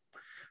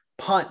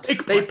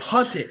 They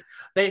punted.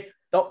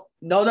 No.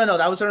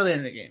 That was early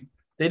in the game.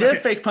 They did a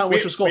fake punt,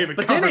 which was cool.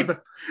 But then no,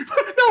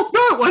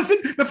 it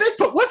wasn't. The fake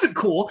punt wasn't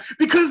cool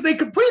because they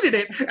completed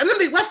it, and then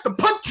they left the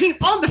punt team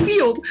on the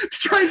field to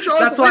try and draw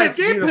a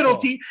game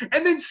penalty,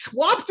 and then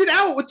swapped it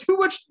out with too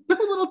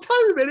little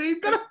time, and he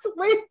got a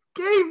late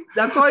game.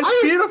 That's why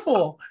it's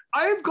beautiful.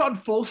 I have gone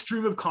full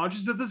stream of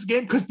consciousness of this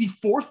game because the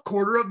 4th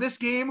quarter of this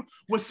game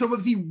was some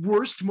of the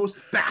worst, most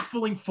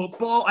baffling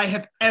football I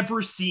have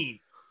ever seen.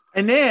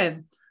 And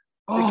then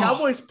the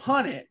Cowboys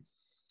punt it.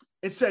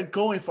 It said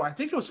going for, I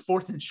think it was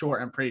 4th and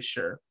short, I'm pretty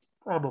sure.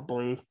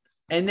 Probably.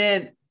 And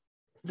then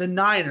the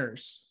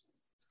Niners.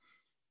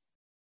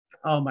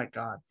 Oh my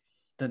God.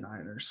 The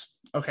Niners.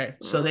 Okay.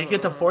 So they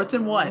get the 4th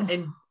and 1,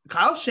 and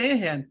Kyle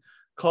Shanahan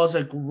calls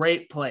a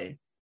great play.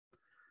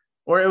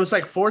 Or it was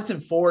like 4th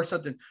and 4 or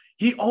something.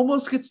 He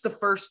almost gets the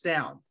first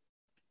down.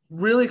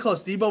 Really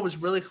close. Deebo was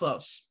really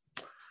close.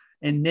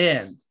 And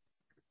then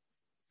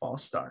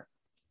false start.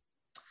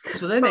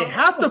 So then they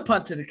have to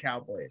punt to the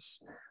Cowboys.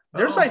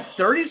 There's like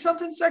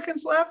 30-something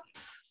seconds left.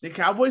 The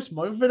Cowboys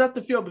move it up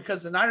the field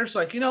because the Niners are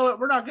like, you know what?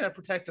 We're not going to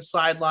protect the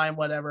sideline,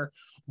 whatever.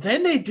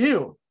 Then they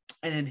do.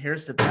 And then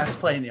here's the best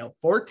play, Neil.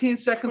 14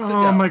 seconds ago.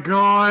 Oh, my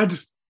God.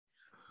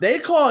 They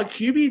call a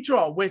QB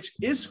draw, which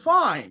is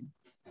fine.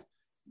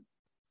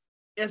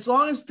 As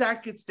long as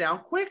Dak gets down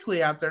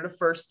quickly after the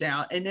first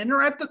down. And then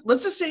they're at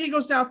let's just say he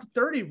goes down to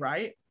 30,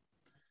 right?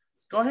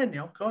 Go ahead,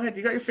 Neil. Go ahead.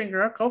 You got your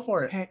finger up. Go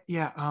for it. Hey,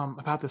 yeah.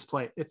 About this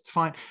play, it's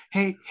fine.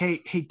 Hey,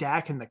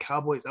 Dak and the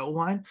Cowboys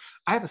O-line.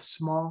 I have a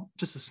small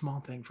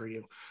thing for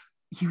you.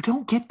 You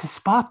don't get to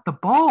spot the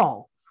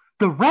ball.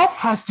 The ref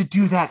has to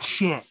do that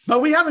shit.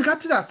 But we haven't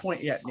got to that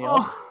point yet,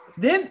 Neil.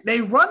 Then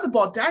they run the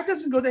ball. Dak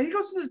doesn't go there. He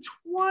goes to the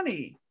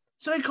 20.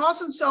 So he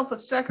costs himself a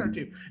second or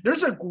two.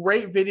 There's a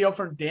great video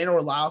from Dan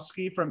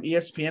Orlowski from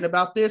ESPN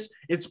about this.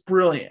 It's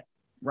brilliant,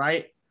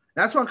 right?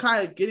 That's what I'm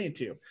kind of getting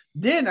to.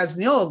 Then, as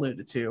Neil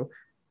alluded to,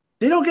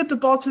 they don't get the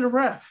ball to the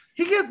ref.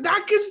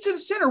 That gets it to the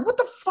center. What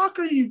the fuck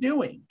are you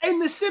doing?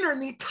 And the center and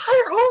the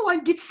entire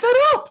O-line gets set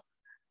up.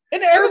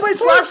 And everybody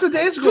slaps the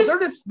days ago. They're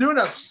just doing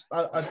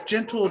a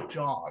gentle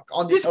jog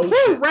on the ocean.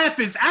 This poor ref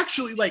is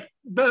actually like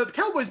the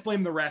Cowboys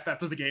blame the ref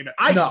after the game.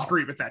 I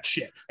disagree with that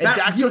shit.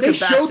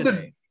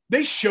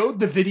 They showed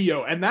the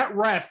video, and that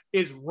ref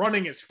is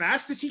running as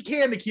fast as he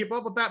can to keep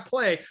up with that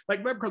play. Like,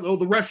 remember,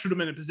 the ref should have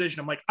been in position.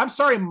 I'm like, I'm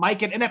sorry,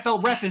 Mike, an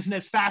NFL ref isn't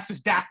as fast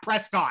as Dak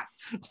Prescott.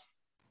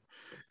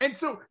 And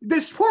so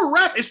this poor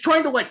ref is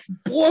trying to like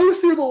blow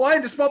through the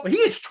line to spot, but he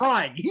is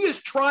trying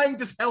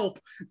to help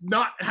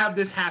not have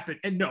this happen.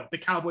 And no, the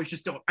Cowboys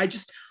just don't.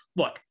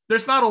 Look,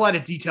 there's not a lot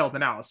of detailed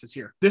analysis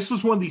here. This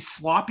was one of the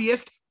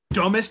sloppiest,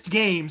 dumbest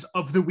games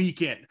of the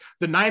weekend.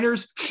 The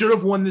Niners should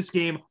have won this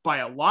game by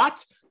a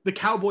lot. The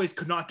Cowboys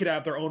could not get out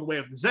of their own way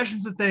of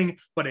possessions and thing,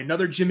 but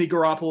another Jimmy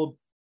Garoppolo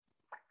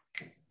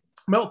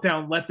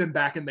meltdown let them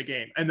back in the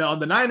game. And then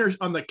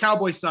on the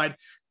Cowboys side,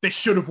 they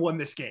should have won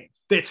this game.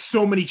 They had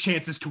so many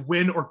chances to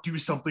win or do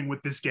something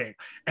with this game,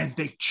 and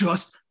they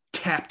just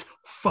kept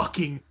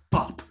fucking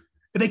up.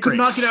 And they could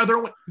not get out of their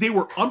own way. They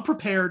were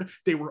unprepared.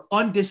 They were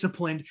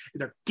undisciplined.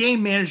 Their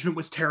game management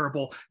was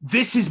terrible.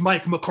 This is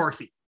Mike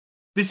McCarthy.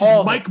 This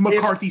is Mike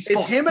McCarthy's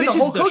fault. It's him and the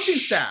whole coaching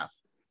staff.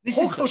 This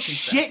is the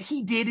shit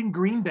he did in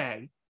Green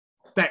Bay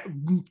that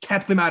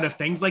kept them out of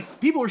things.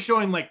 Like, people were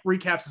showing like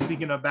recaps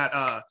speaking of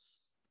that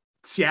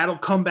Seattle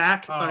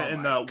comeback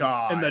in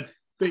the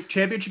big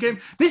championship game.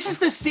 This is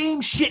the same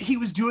shit he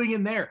was doing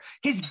in there.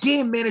 His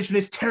game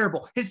management is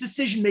terrible. His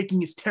decision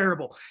making is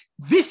terrible.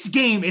 This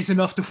game is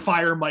enough to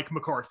fire Mike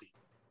McCarthy.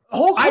 The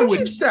whole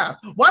coaching staff.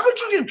 Why would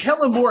you give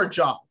Kellen Moore a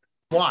job?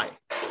 Why?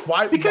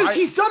 Because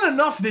he's done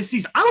enough this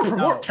season. I don't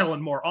promote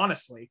Kellen Moore,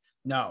 honestly.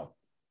 No.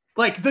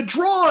 Like, the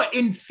draw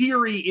in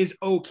theory is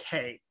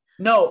okay.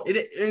 No,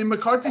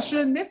 McCarthy should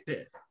have nicked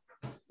it.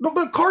 But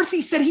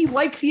McCarthy said he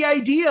liked the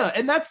idea,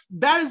 and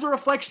that is a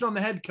reflection on the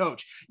head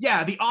coach.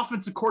 Yeah, the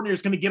offensive coordinator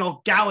is going to get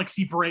all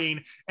galaxy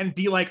brain and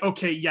be like,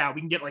 okay, yeah,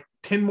 we can get like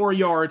 10 more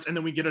yards, and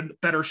then we get a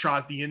better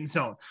shot at the end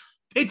zone.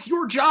 It's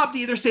your job to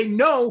either say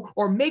no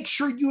or make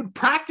sure you had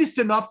practiced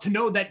enough to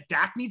know that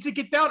Dak needs to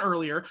get down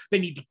earlier. They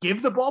need to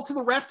give the ball to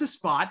the ref to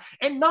spot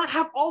and not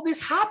have all this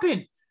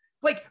happen.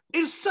 Like,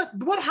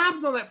 what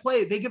happened on that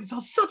play? They give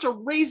themselves such a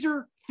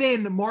razor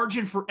thin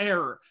margin for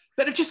error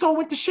that it just all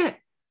went to shit.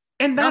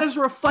 And that is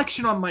a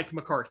reflection on Mike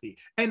McCarthy.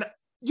 And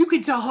you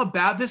can tell how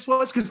bad this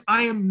was because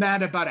I am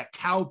mad about a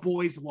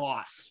Cowboys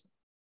loss.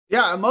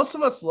 Yeah, most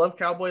of us love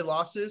Cowboy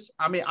losses.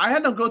 I mean, I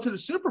had them go to the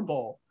Super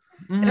Bowl,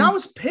 and I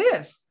was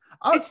pissed.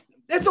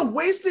 It's a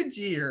wasted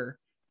year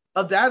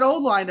of that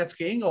O-line that's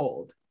getting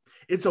old.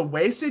 It's a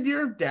wasted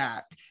year of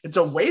Dak. It's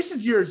a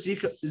wasted year of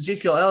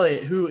Ezekiel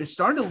Elliott, who is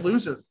starting to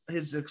lose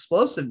his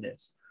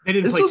explosiveness. They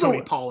didn't play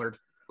Tony Pollard.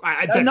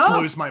 That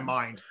blows my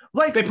mind.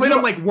 Like, they played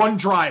on like one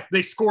drive.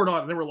 They scored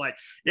on it. They were like,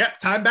 yep,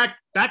 time back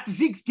to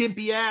Zeke's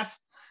gimpy ass.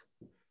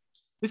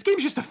 This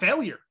game's just a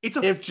failure. It's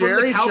from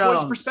the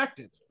Cowboys'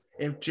 perspective.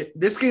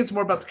 This game's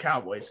more about the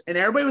Cowboys. And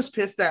everybody was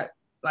pissed that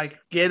like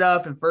Get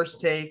Up and First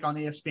Take on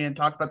ESPN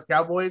talked about the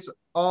Cowboys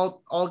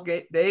all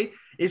day.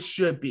 It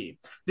should be.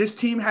 This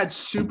team had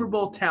Super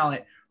Bowl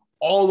talent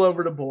all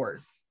over the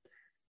board,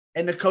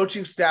 and the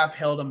coaching staff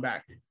held them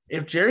back.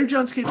 If Jerry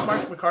Jones keeps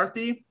Mike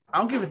McCarthy, I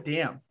don't give a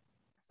damn.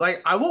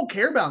 Like, I won't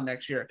care about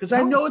next year because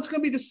I know it's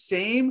going to be the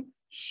same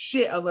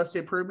shit unless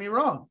they prove me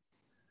wrong.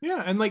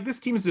 Yeah, and like this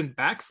team's been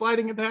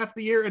backsliding at the half of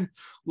the year. And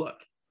look,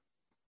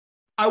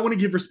 I want to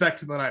give respect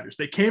to the Niners.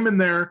 They came in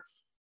there,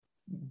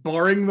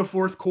 barring the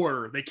fourth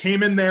quarter, they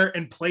came in there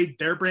and played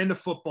their brand of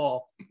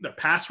football. The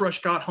pass rush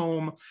got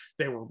home.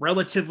 They were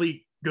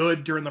relatively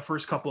good during the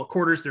first couple of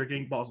quarters. They're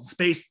getting balls in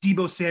space.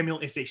 Deebo Samuel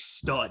is a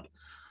stud.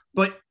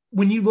 But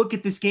when you look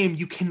at this game,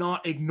 you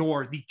cannot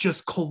ignore the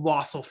just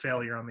colossal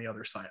failure on the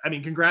other side. I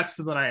mean, congrats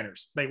to the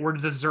Niners. They were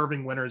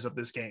deserving winners of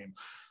this game.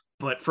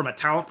 But from a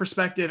talent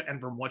perspective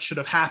and from what should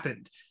have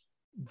happened,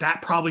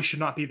 that probably should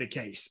not be the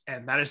case.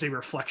 And that is a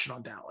reflection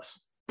on Dallas.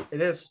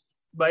 It is.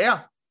 But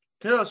yeah,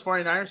 kudos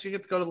 49ers. You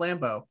get to go to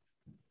Lambeau.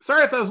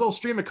 Sorry if that was a little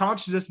stream of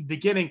consciousness at the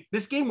beginning.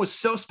 This game was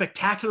so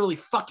spectacularly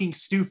fucking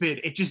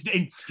stupid. It just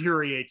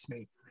infuriates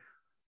me.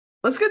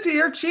 Let's get to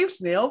your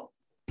Chiefs, Neil.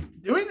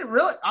 Doing it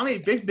really. I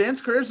mean, Big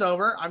Ben's career's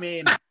over. I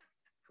mean,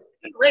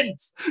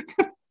 riddance.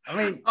 I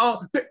mean,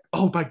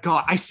 oh my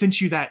God. I sent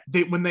you that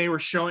when they were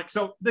showing.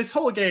 So this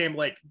whole game,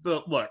 like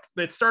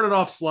it started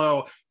off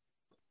slow.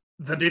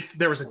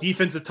 There was a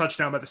defensive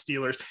touchdown by the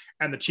Steelers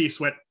and the Chiefs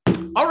went,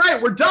 all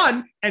right, we're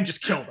done, and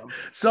just killed them.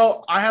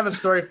 So I have a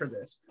story for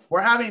this.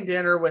 We're having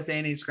dinner with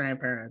Annie's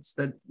grandparents.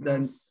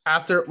 Then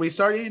after we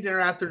started eating dinner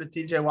after the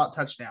TJ Watt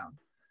touchdown.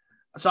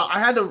 So I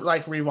had to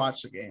like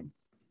rewatch the game.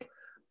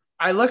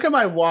 I look at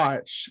my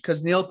watch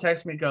because Neil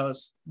texts me,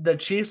 goes, the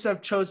Chiefs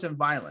have chosen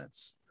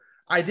violence.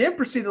 I then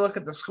proceed to look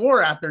at the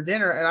score after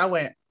dinner, and I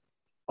went,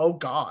 oh,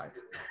 God.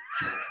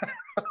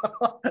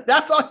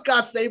 That's all I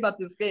got to say about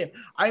this game.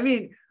 I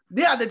mean,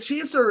 yeah, the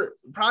Chiefs are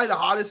probably the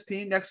hottest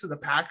team next to the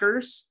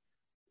Packers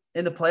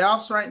in the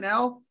playoffs right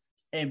now.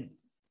 And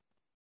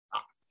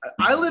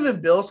I live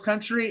in Bills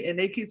country, and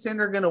they keep saying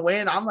they're going to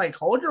win. I'm like,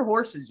 hold your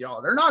horses,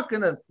 y'all. They're not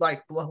going to,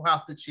 like, blow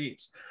out the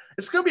Chiefs.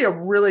 It's going to be a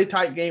really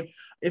tight game.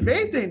 If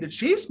anything, the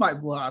Chiefs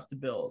might blow out the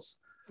Bills.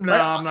 No,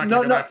 I'm not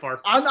going to go that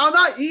far. I'm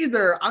not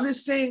either. I'm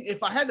just saying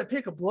if I had to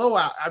pick a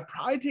blowout, I'd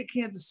probably take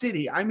Kansas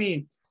City. I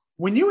mean,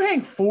 when you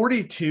hang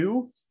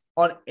 42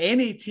 on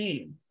any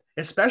team,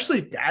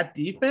 especially that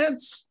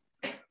defense,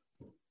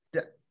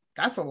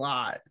 that's a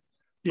lot.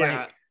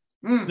 Yeah.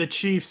 The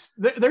Chiefs,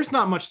 there's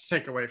not much to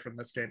take away from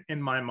this game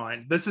in my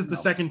mind. This is the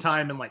second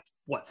time in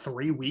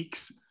 3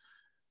 weeks?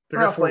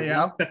 Roughly,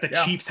 that the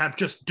Chiefs have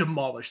just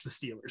demolished the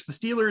Steelers. The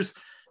Steelers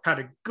had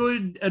a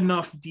good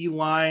enough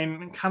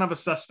D-line, kind of a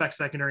suspect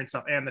secondary and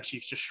stuff, and the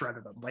Chiefs just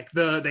shredded them. Like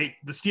the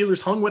Steelers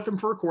hung with them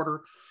for a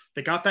quarter.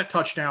 They got that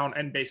touchdown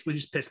and basically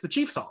just pissed the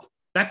Chiefs off.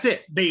 That's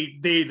it.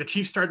 The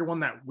Chiefs started to run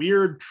that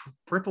weird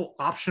triple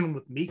option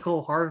with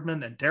Mecole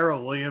Hardman and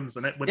Darrell Williams,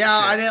 and it went. Yeah,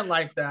 I didn't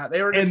like that.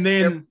 They were just,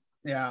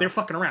 they're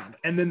fucking around,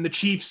 and then the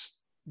Chiefs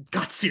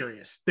got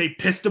serious. They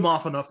pissed them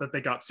off enough that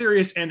they got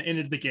serious and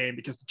ended the game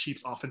because the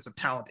Chiefs' offensive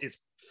talent is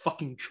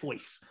fucking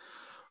choice.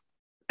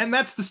 And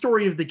that's the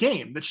story of the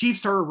game. The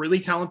Chiefs are a really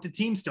talented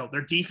team still.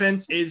 Their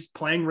defense is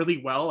playing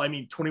really well. I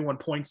mean, 21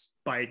 points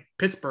by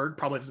Pittsburgh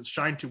probably doesn't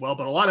shine too well,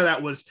 but a lot of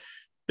that was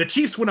the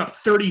Chiefs went up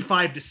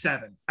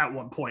 35-7 at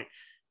one point.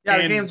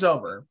 Yeah, the game's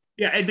over.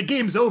 Yeah, and the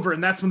game's over,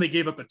 and that's when they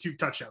gave up the 2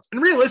 touchdowns.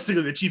 And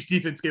realistically, the Chiefs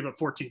defense gave up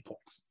 14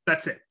 points.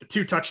 That's it. The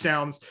 2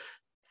 touchdowns.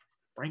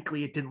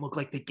 Frankly, it didn't look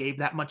like they gave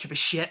that much of a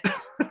shit.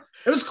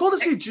 It was cool to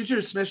see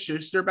Juju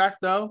Smith-Schuster back,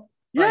 though.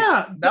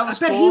 Yeah, that was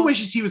cool. He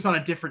wishes he was on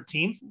a different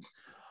team.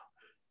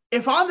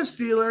 If I'm the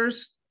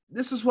Steelers,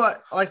 this is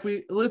what, like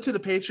we alluded to the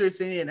Patriots,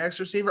 they need an X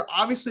receiver.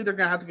 Obviously, they're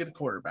going to have to get a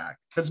quarterback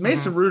because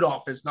Mason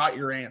Rudolph is not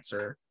your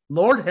answer.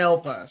 Lord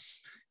help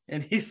us.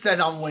 And he said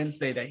on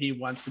Wednesday that he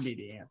wants to be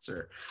the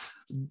answer.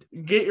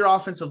 Get your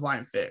offensive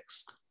line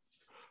fixed.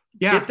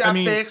 Get that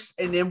fixed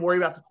and then worry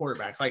about the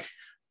quarterback. Like,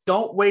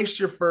 don't waste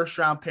your first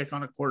round pick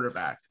on a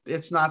quarterback.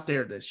 It's not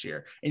there this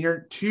year. And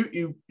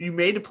you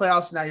made the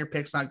playoffs. Now your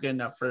pick's not good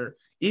enough for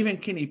even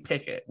Kenny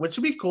Pickett, which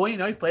would be cool. You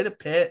know, he played at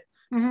Pitt,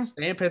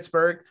 stay in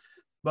Pittsburgh,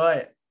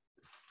 but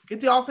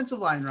get the offensive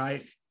line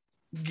right,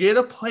 get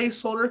a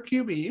placeholder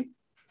QB,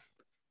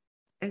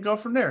 and go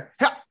from there.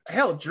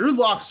 Hell, Drew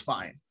Lock's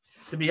fine,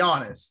 to be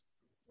honest.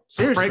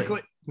 Seriously.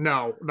 Frankly,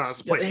 no, as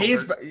a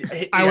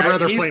placeholder. I would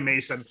rather play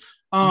Mason.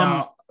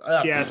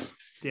 Yes.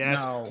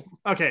 No.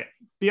 Okay.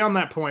 Beyond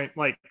that point,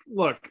 like,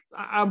 look,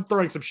 I'm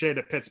throwing some shade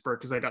at Pittsburgh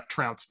because they got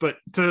trounced, but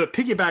to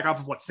piggyback off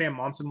of what Sam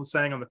Monson was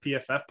saying on the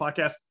PFF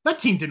podcast, that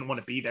team didn't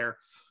want to be there.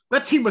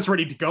 That team was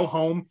ready to go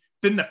home.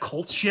 Then the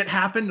Colts shit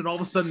happened, and all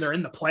of a sudden they're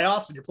in the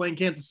playoffs, and you're playing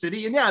Kansas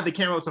City. And yeah, they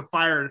came out with some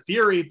fire and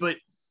fury, but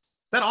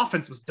that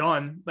offense was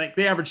done. Like,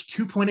 they averaged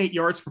 2.8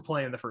 yards per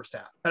play in the first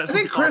half. That is what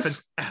the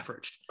offense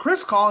averaged.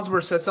 Chris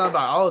Collinsworth said something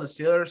about, the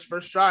Steelers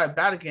first drive,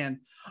 bad again.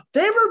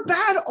 They were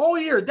bad all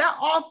year. That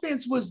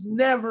offense was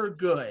never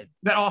good.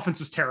 That offense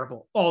was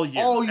terrible all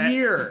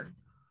year.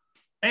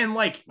 And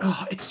like,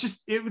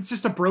 it was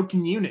just a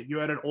broken unit. You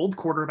had an old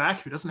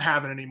quarterback who doesn't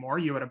have it anymore.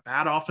 You had a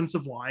bad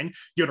offensive line.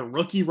 You had a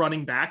rookie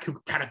running back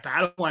who had a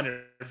bad line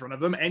in front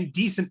of him and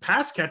decent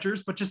pass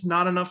catchers, but just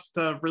not enough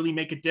to really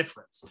make a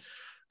difference.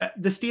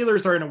 The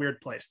Steelers are in a weird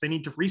place. They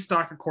need to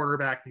restock a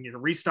quarterback. They need to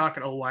restock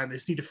an O-line. They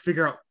just need to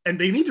figure out, and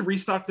they need to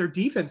restock their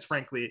defense,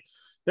 frankly.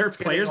 Their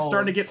players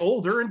starting to get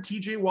older, and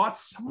TJ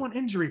Watt's somewhat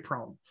injury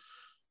prone,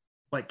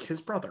 like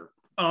his brother.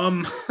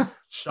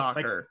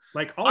 Shocker.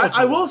 Like all of them,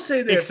 I will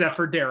say this, except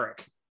for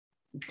Derek.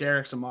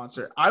 Derek's a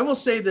monster. I will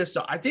say this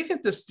though. I think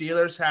if the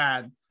Steelers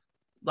had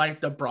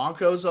like the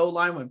Broncos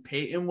O-line when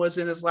Peyton was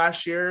in his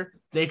last year,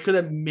 they could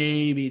have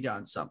maybe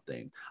done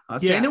something.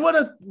 Saying they would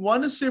have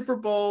won the Super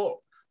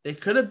Bowl. They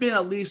could have been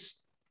at least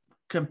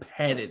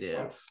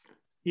competitive.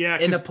 Yeah,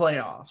 in the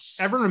playoffs.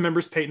 Everyone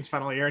remembers Peyton's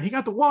final year, and he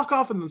got to walk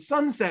off in the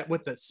sunset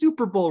with the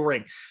Super Bowl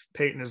ring.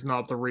 Peyton is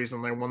not the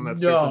reason they won that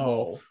Super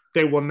Bowl.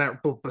 They won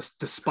that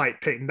despite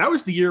Peyton. That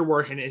was the year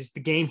where in the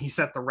game he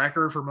set the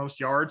record for most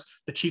yards.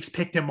 The Chiefs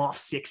picked him off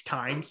 6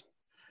 times.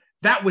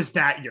 That was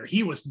that year.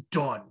 He was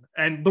done.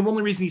 And the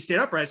only reason he stayed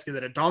upright is because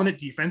they had a dominant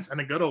defense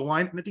and a good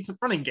O-line and a decent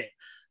running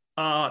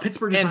game.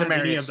 Pittsburgh and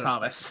Demaryius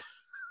Thomas.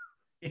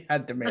 He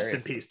had Demaryius.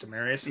 Rest in peace,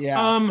 Demaryius.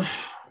 Yeah.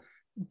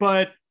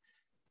 But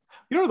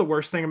you know the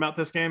worst thing about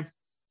this game?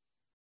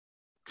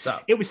 So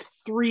it was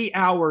 3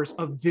 hours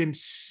of them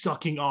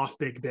sucking off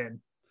Big Ben.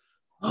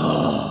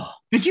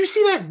 Did you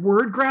see that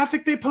word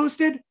graphic they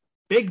posted?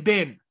 Big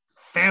Ben,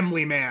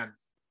 family man.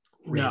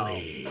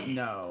 Really?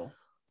 No.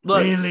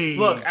 Look,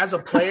 as a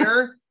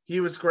player, he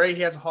was great.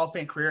 He has a Hall of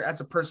Fame career.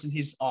 As a person,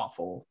 he's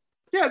awful.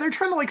 Yeah, they're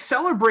trying to like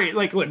celebrate.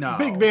 Like, look,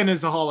 Big Ben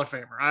is a Hall of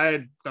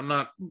Famer. I'm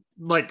not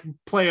like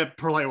play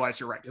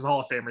wise. You're right. He's a Hall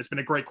of Famer. He's been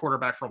a great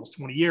quarterback for almost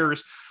 20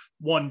 years.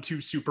 Won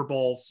 2 Super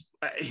Bowls.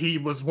 He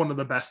was one of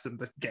the best in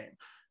the game.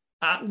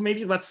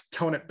 Maybe let's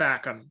tone it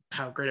back on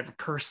how great of a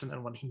person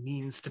and what he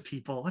means to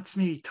people. Let's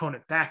maybe tone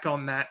it back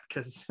on that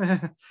because,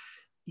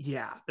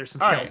 yeah, there's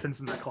some skeletons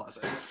in the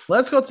closet.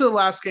 Let's go to the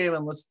last game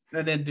and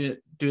then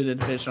do the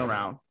divisional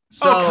round.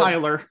 So,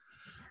 Kyler.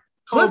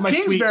 Cliff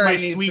Kingsbury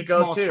needs sweet, to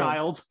go too.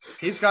 Child.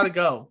 He's got to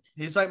go.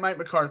 He's like Mike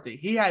McCarthy.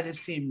 He had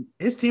his team.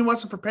 His team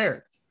wasn't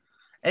prepared.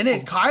 And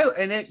then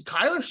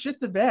Kyler shit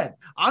the bed.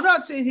 I'm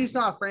not saying he's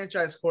not a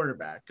franchise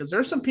quarterback because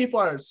there's some people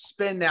that are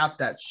spinning out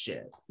that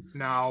shit.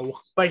 No.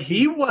 But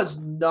he was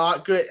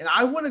not good.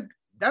 And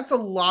that's a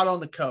lot on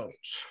the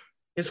coach.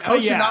 His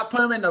coach did not put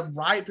him in the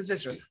right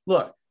position.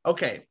 Look,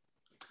 okay.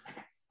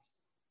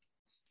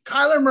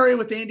 Kyler Murray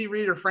with Andy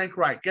Reid or Frank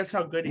Reich. Guess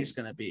how good he's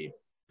going to be.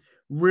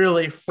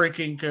 Really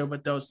freaking good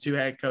with those 2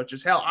 head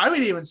coaches. Hell, I would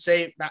even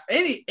say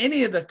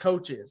any of the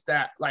coaches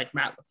that like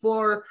Matt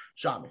LaFleur,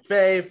 Sean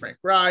McVay, Frank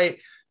Wright.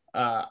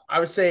 I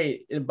would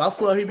say in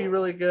Buffalo he'd be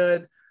really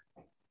good.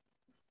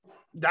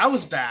 That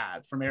was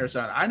bad from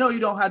Arizona. I know you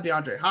don't have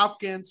DeAndre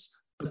Hopkins,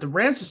 but the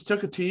Rams just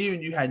took it to you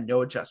and you had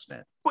no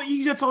adjustment. But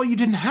that's all you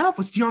didn't have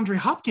was DeAndre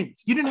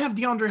Hopkins. You didn't have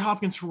DeAndre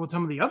Hopkins for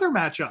some of the other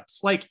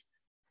matchups. Like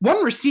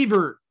one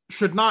receiver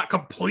should not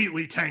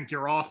completely tank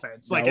your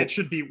offense. Like it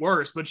should be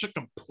worse, but it should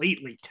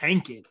completely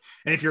tank it.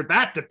 And if you're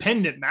that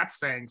dependent, that's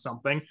saying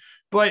something.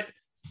 But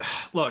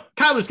look,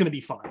 Kyler's going to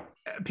be fine.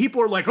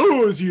 People are like,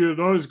 oh, is he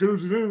not as good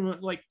as him?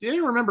 Like, do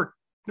you remember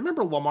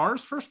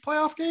Lamar's first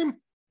playoff game?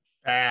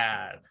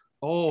 Bad.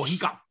 Oh, he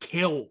got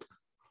killed.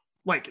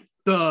 Like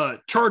the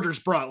Chargers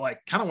brought like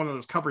kind of one of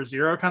those cover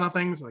zero kind of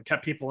things that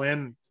kept people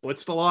in,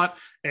 blitzed a lot,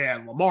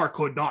 and Lamar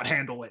could not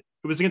handle it.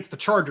 It was against the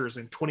Chargers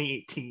in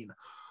 2018.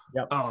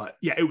 Yep.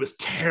 Yeah, it was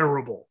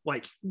terrible.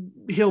 Like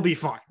he'll be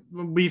fine.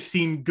 We've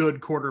seen good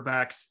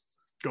quarterbacks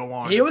go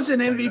on. He was an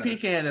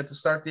MVP candidate at the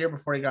start of the year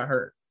before he got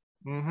hurt.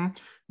 Mm-hmm.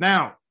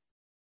 Now,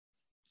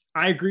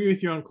 I agree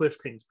with you on Cliff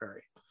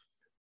Kingsbury.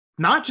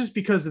 Not just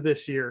because of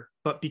this year,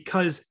 but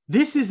because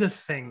this is a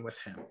thing with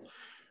him.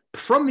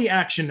 From the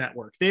Action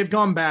Network, they've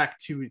gone back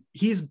to,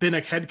 he's been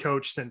a head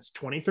coach since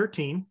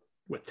 2013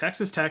 with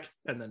Texas Tech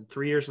and then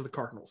 3 years with the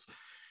Cardinals.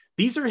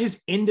 These are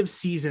his end of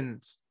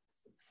seasons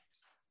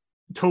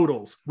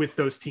totals with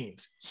those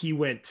teams. He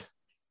went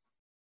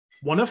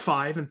 1 of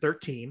 5 and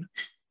 13,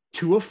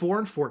 2 of 4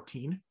 and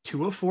 14,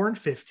 2 of 4 and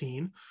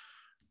 15,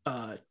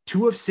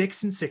 2 of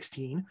 6 and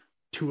 16,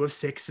 2 of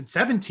 6 and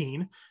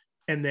 17,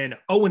 and then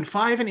 0 and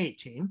 5 and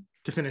 18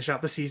 to finish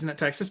out the season at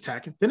Texas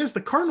Tech. Then as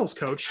the Cardinals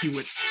coach, he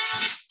would.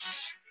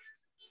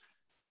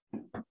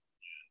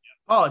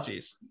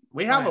 Apologies.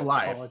 We have a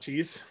live.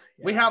 Apologies.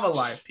 Yeah. We have a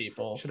live,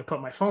 people. Should have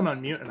put my phone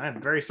on mute, and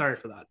I'm very sorry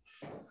for that.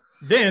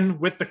 Then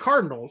with the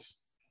Cardinals,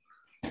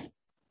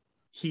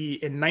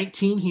 in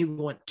 19, he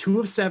went 2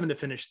 of 7 to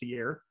finish the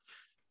year.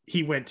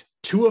 He went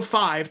 2 of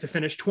 5 to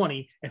finish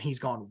 20, and he's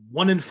gone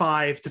 1 and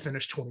 5 to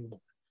finish 21.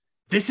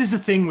 This is a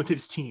thing with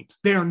his teams.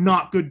 They are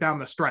not good down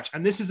the stretch.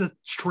 And this is a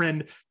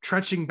trend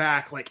stretching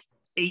back like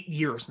 8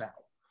 years now.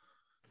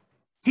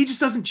 He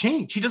just doesn't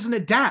change. He doesn't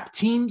adapt.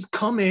 Teams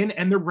come in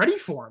and they're ready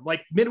for him.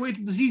 Like midway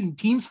through the season,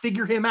 teams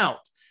figure him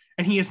out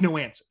and he has no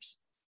answers.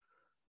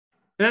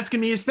 And that's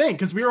going to be his thing.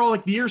 Because we were all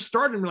like, the year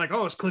started and we're like,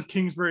 oh, it's Cliff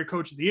Kingsbury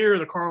coach of the year,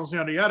 the Cardinals,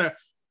 yada, yada.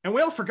 And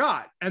we all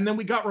forgot. And then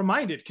we got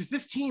reminded because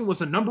this team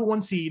was a number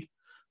 1 seed.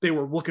 They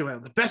were looking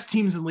at the best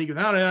teams in the league,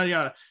 yada, yada,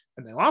 yada.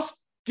 And they lost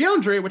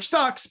DeAndre, which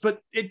sucks,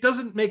 but it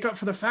doesn't make up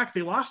for the fact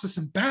they lost to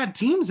some bad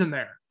teams in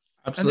there.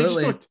 Absolutely. And they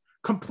just looked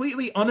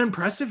completely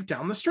unimpressive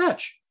down the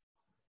stretch.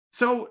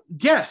 So,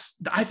 yes,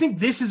 I think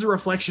this is a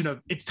reflection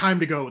of it's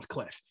time to go with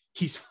Cliff.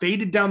 He's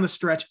faded down the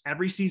stretch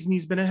every season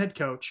he's been a head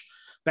coach.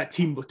 That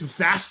team looked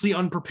vastly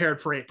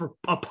unprepared for an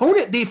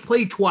opponent they've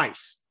played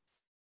twice.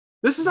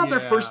 This is not their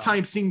first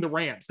time seeing the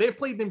Rams. They've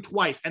played them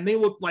twice, and they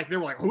looked like they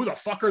were like, who the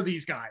fuck are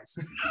these guys?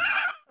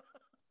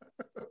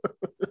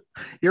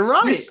 You're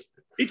right.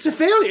 It's a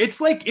failure.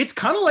 It's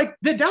kind of like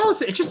the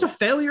Dallas. It's just a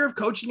failure of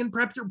coaching and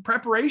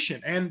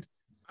preparation. And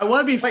I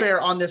want to be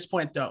fair on this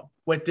point, though.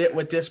 With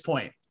this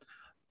point,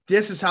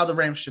 this is how the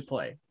Rams should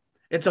play.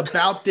 It's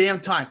about damn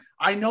time.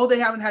 I know they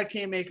haven't had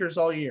Cam Akers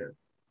all year,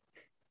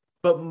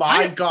 but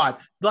my God,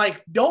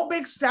 like, don't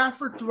make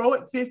Stafford throw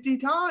it 50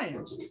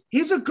 times.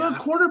 He's a good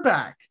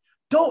quarterback.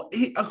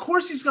 Of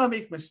course he's going to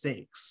make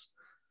mistakes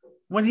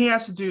when he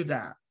has to do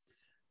that.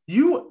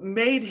 You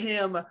made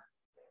him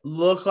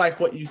look like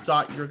what you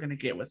thought you were going to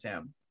get with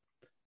him.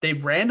 They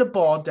ran the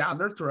ball down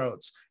their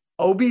throats.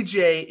 OBJ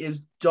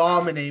is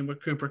dominating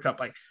with Cooper Kupp.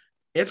 Like,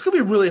 it's going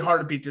to be really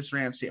hard to beat this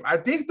Rams team. I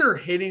think they're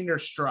hitting their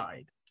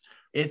stride.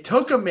 It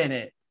took a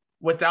minute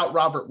without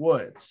Robert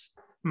Woods.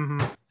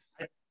 Mm-hmm.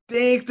 I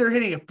think they're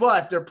hitting it,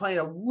 but they're playing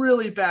a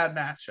really bad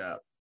matchup.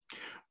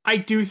 I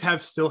do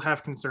still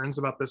have concerns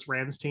about this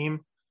Rams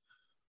team.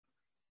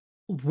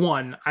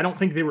 One, I don't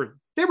think they were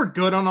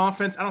good on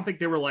offense. I don't think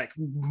they were like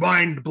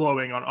mind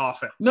blowing on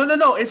offense.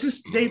 No. It's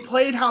just they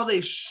played how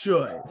they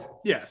should.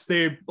 Yes,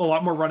 they a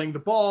lot more running the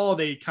ball.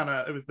 It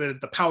was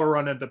the power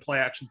run and the play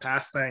action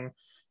pass thing.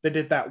 They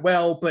did that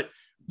well, but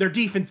their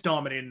defense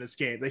dominated this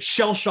game. They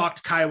shell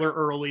shocked Kyler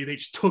early. They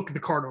just took the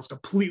Cardinals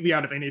completely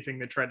out of anything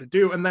they tried to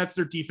do, and that's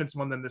their defense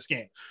won them this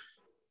game.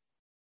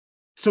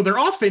 So their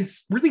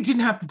offense really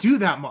didn't have to do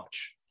that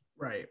much,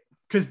 right?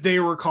 Because they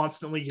were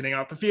constantly getting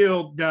out the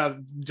field,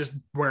 just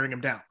wearing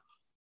them down.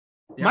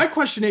 Yeah. My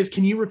question is,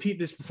 can you repeat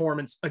this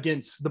performance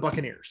against the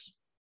Buccaneers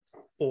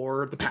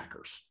or the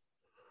Packers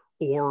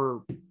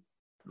or,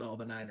 well,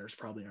 the Niners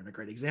probably aren't a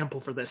great example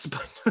for this,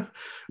 but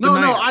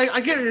I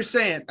get what you're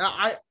saying.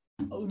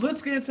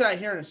 Let's get into that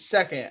here in a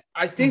second.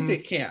 I think they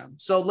can.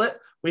 So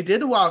we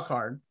did a wild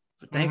card.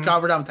 Thank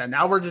God we're done with that.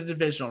 Now we're the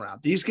divisional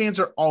round. These games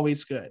are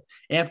always good.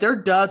 And if they're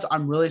duds,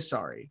 I'm really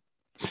sorry.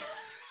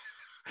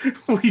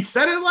 We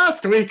said it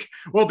last week.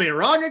 We'll be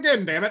wrong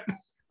again, damn it.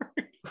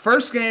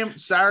 First game,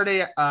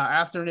 Saturday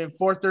afternoon,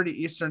 4:30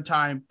 Eastern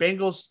time.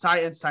 Bengals,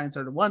 Titans. Titans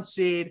are the 1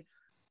 seed.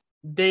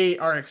 They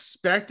are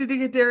expected to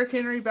get Derrick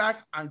Henry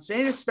back. I'm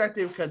saying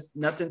expected because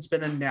nothing's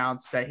been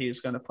announced that he's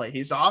going to play.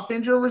 He's off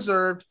injured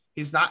reserved.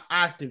 He's not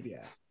active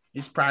yet.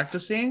 He's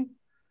practicing.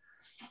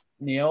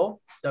 Neil,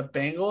 the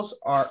Bengals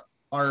are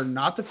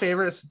not the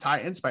favorite. It's the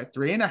Titans by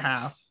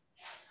 3.5.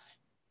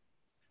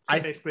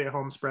 Basically a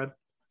home spread.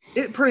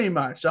 It pretty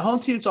much. The home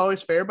team's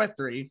always favored by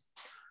 3.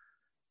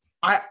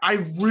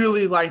 I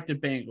really like the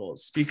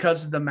Bengals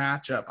because of the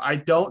matchup. I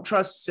don't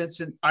trust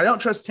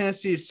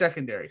Tennessee's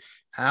secondary.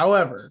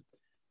 However,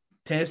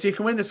 Tennessee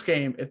can win this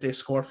game if they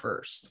score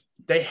first.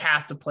 They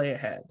have to play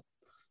ahead.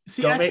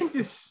 See,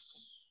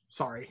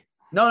 Sorry.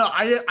 No,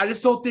 I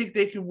just don't think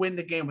they can win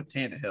the game with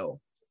Tannehill.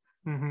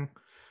 Mm-hmm.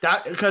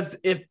 That because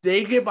if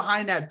they get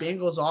behind that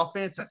Bengals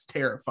offense, that's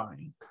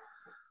terrifying.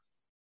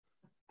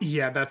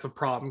 Yeah, that's a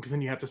problem because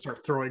then you have to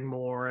start throwing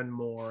more and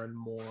more and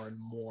more and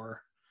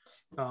more.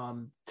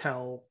 And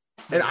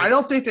I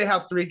don't think they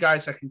have 3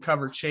 guys that can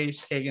cover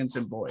Chase, Higgins,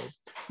 and Boyd.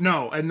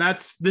 No, and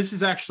this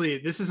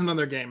is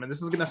another game, and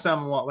this is going to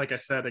sound a lot like I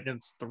said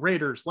against the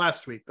Raiders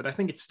last week, but I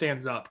think it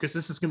stands up because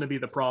this is going to be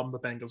the problem the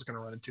Bengals are going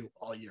to run into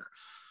all year.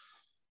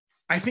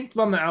 I think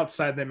on the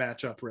outside they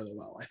match up really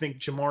well. I think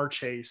Jamar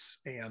Chase,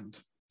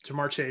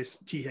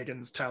 T.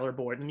 Higgins, Tyler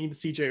Boyd, and even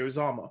C.J.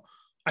 Uzomah.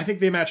 I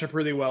think they match up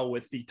really well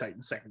with the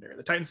Titans secondary.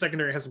 The Titans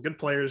secondary has some good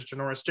players,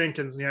 Janoris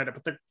Jenkins,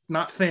 but they're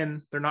not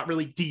thin. They're not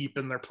really deep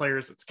in their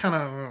players. It's kind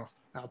of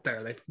out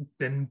there. They've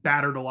been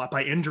battered a lot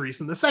by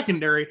injuries in the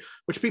secondary,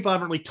 which people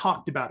haven't really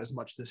talked about as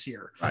much this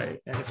year.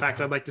 Right. And in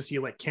fact, I'd like to see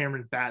like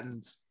Cameron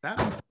Batten's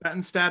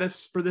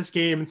status for this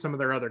game and some of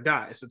their other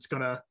guys. It's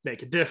going to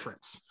make a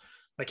difference.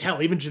 Like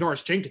hell, even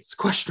Janoris Jenkins is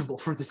questionable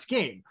for this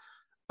game.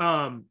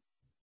 So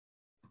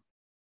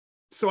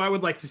I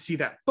would like to see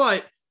that,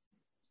 but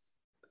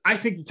I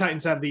think the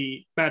Titans have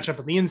the matchup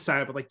on the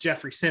inside with like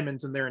Jeffrey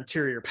Simmons and their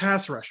interior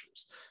pass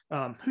rushers.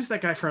 Who's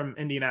that guy from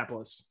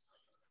Indianapolis?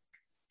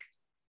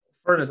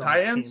 For the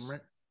Titans? Team,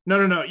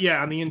 right? No.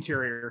 Yeah, on the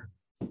interior.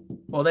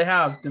 Well, they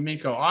have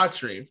D'Amico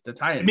Autry, the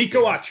Titans.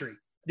 D'Amico Autry.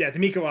 Yeah,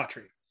 D'Amico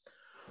Autry.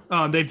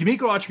 They have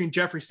D'Amico Autry and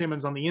Jeffrey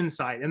Simmons on the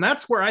inside. And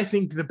that's where I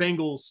think the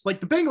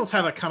Bengals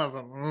have a kind of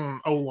a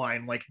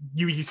O-line. Like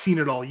you've seen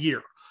it all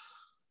year.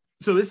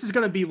 So this is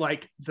going to be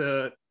like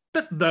the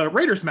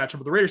Raiders matchup,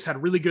 but the Raiders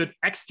had really good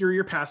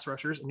exterior pass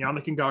rushers in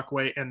Yannick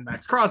Ngakoue and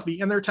Max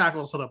Crosby, and their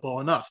tackles held up well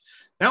enough.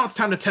 Now it's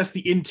time to test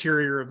the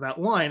interior of that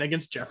line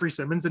against Jeffrey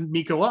Simmons and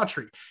Miko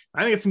Autry.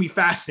 I think it's going to be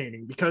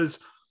fascinating because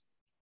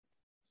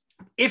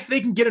if they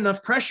can get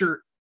enough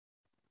pressure,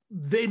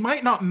 they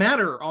might not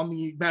matter on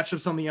the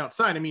matchups on the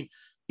outside. I mean,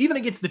 even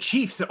against the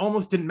Chiefs, it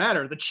almost didn't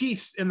matter. The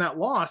Chiefs in that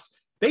loss,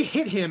 they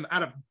hit him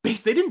out of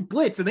base. They didn't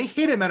blitz, and they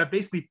hit him out of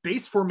basically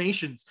base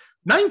formations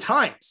 9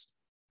 times.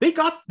 They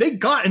got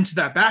into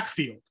that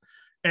backfield,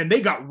 and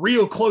they got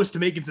real close to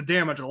making some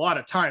damage a lot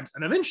of times.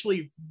 And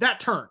eventually that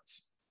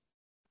turns.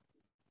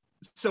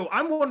 So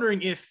I'm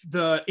wondering if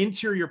the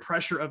interior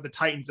pressure of the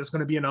Titans is going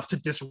to be enough to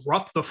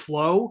disrupt the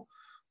flow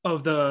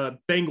of the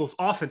Bengals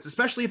offense,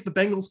 especially if the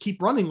Bengals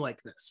keep running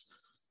like this.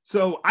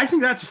 So I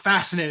think that's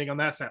fascinating on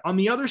that side. On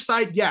the other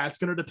side, yeah, it's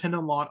going to depend a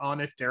lot on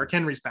if Derrick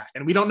Henry's back.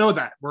 And we don't know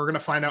that. We're going to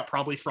find out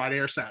probably Friday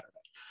or Saturday.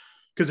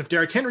 Because if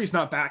Derrick Henry's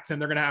not back, then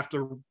they're going to have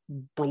to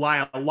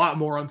rely a lot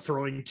more on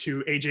throwing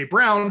to A.J.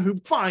 Brown, who,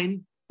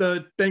 fine,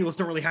 the Bengals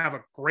don't really have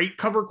a great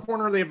cover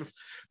corner. They have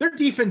their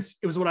defense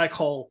is what I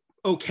call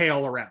okay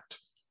all around.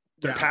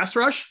 Their pass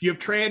rush, you have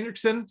Trey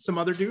Hendrickson, some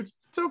other dudes,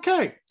 it's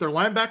okay. Their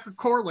linebacker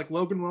core, like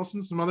Logan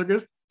Wilson, some other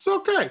guys, it's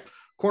okay.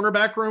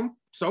 Cornerback room,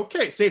 it's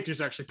okay. Safety is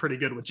actually pretty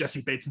good with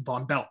Jesse Bates and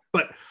Von Bell.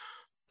 But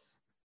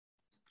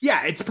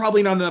yeah, it's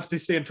probably not enough to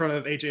stay in front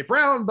of A.J.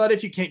 Brown, but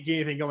if you can't get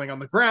anything going on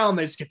the ground,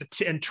 they just get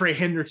and Trey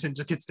Hendrickson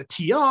just gets the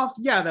tee off,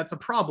 yeah, that's a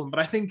problem. But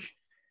I think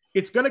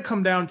it's going to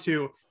come down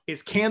to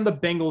is can the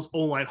Bengals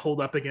O-line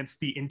hold up against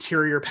the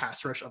interior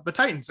pass rush of the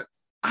Titans?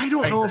 I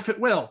don't know if it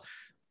will.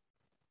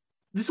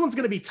 This one's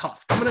going to be tough.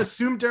 I'm going to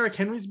assume Derrick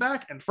Henry's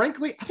back, and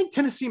frankly, I think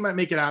Tennessee might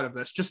make it out of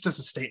this just as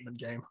a statement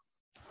game.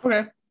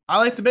 Okay. I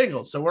like the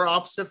Bengals, so we're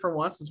opposite for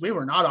once, since we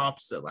were not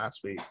opposite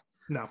last week.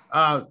 No.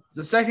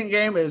 The second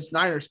game is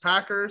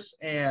Niners-Packers,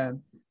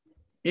 and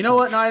you know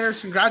what,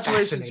 Niners?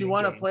 Congratulations, you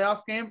won a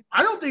playoff game.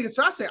 I don't think it's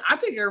fascinating. I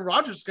think Aaron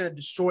Rodgers is going to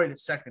destroy the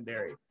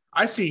secondary.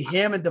 I see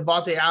him and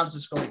Devontae Adams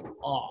just going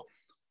off.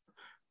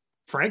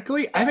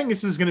 Frankly, I think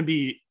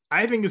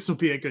this will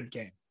be a good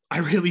game. I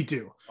really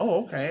do.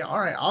 Oh, okay. All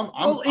right.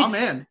 I'm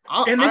in.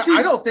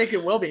 I don't think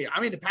it will be. I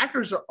mean, the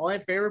Packers are only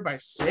favored by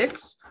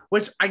 6,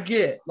 which I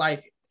get.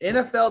 Like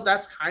NFL,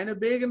 that's kind of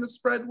big in the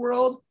spread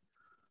world.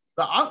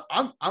 But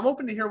I'm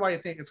open to hear why you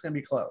think it's going to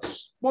be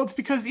close. Well, it's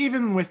because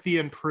even with the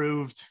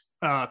improved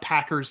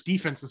Packers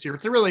defense this year,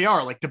 which they really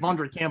are, like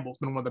Devondre Campbell's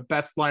been one of the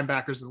best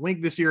linebackers in the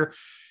league this year.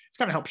 It's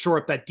kind of helped shore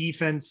up that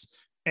defense,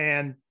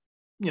 and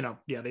yada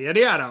yada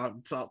yada.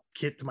 So I'll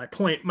get to my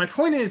point. My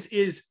point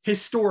is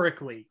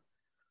historically,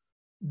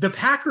 the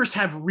Packers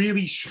have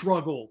really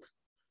struggled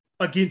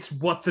against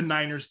what the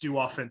Niners do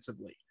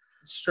offensively.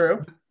 It's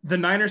true. The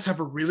Niners have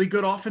a really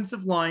good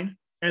offensive line,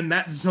 and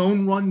that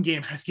zone run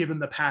game has given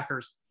the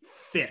Packers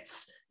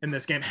fits in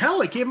this game.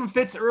 Hell, it gave them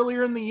fits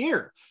earlier in the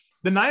year.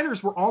 The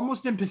Niners were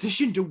almost in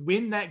position to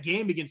win that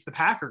game against the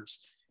Packers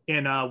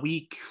in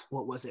week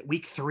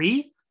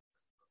 3?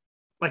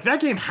 Like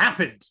that game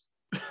happened.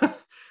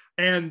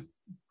 And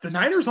the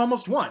Niners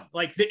almost won.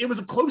 Like it was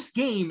a close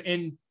game,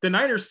 and the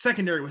Niners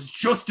secondary was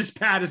just as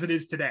bad as it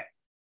is today.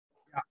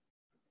 Yeah.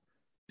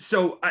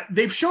 So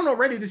they've shown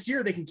already this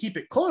year they can keep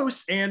it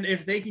close, and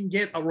if they can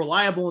get a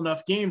reliable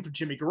enough game from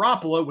Jimmy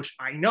Garoppolo, which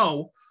I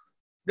know,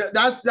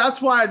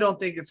 that's why I don't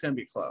think it's going to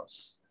be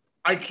close.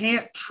 I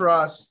can't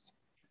trust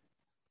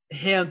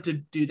him to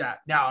do that.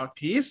 Now, if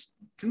he's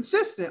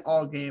consistent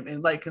all game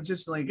and like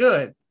consistently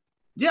good,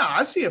 yeah,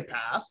 I see a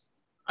path.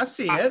 I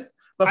see it.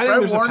 But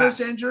Fred Warner's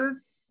injured.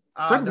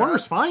 Fred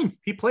Warner's fine.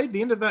 He played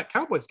the end of that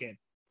Cowboys game.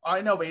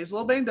 I know, but he's a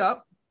little banged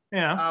up.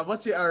 Yeah.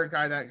 What's the other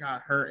guy that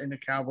got hurt in the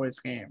Cowboys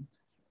game?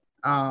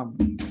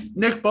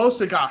 Nick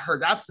Bosa got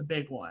hurt. That's the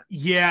big one.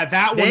 Yeah,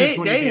 that one is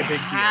going to be a big deal. They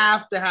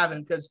have to have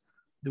him because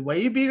the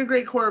way you beat a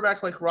great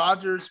quarterback like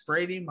Rodgers,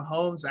 Brady,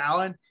 Mahomes,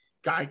 Allen,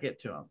 gotta get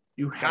to him.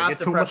 You have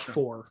to pressure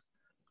him.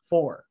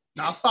 4.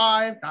 Not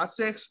 5, not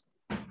 6,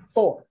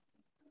 4.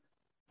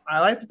 I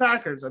like the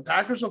Packers. The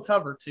Packers will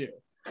cover too.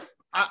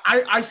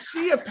 I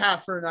see a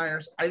path for the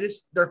Niners.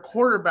 Their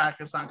quarterback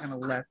is not going to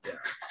let them.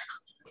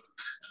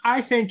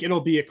 I think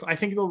I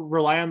think they'll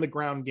rely on the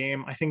ground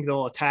game. I think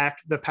they'll attack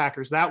the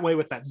Packers that way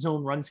with that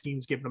zone run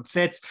schemes giving them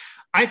fits.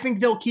 I think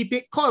they'll keep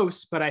it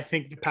close, but I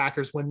think the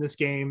Packers win this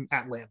game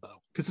at Lambeau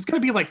because it's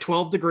going to be like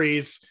 12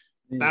 degrees.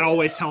 That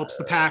always helps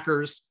the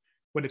Packers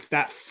when it's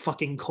that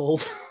fucking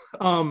cold.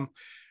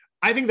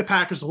 I think the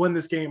Packers will win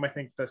this game. I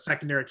think the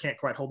secondary can't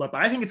quite hold up,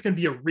 but I think it's going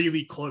to be a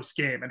really close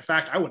game. In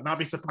fact, I would not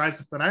be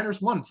surprised if the Niners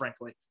won,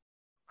 frankly.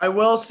 I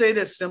will say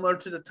that similar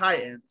to the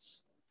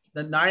Titans,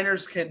 the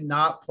Niners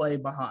cannot play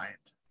behind.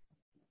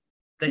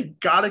 They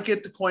got to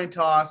get the coin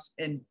toss.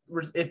 And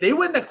if they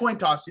win the coin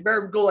toss, you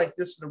better go like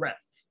this to the ref.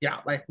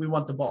 Yeah, like we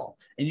want the ball.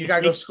 And you got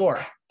to go score.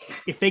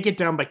 If they get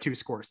down by 2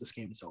 scores, this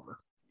game is over.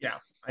 Yeah,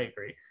 I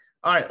agree.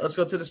 All right, let's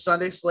go to the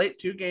Sunday slate.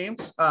 2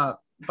 games.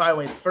 By the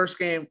way, the first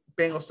game,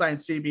 Bengals sign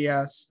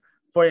CBS,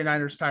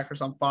 49ers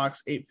Packers on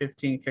Fox,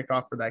 8:15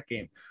 kickoff for that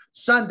game.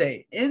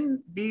 Sunday,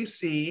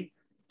 NBC,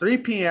 3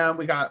 p.m.,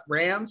 we got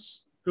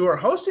Rams, who are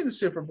hosting the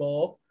Super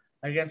Bowl,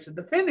 against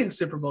the defending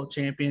Super Bowl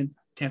champion,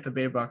 Tampa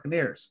Bay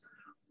Buccaneers.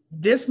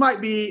 This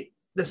might be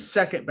the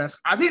second best.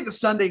 I think the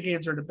Sunday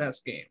games are the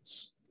best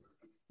games.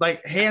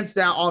 Like, hands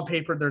down, on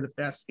paper, they're the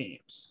best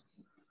games.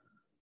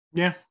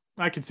 Yeah,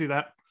 I can see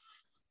that.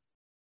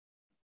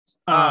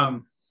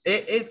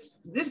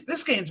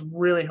 This game's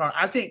really hard.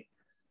 I think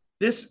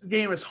this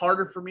game is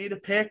harder for me to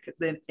pick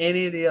than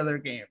any of the other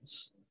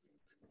games.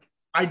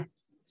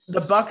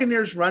 The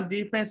Buccaneers' run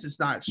defense is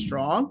not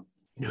strong.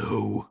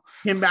 No.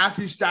 Can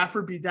Matthew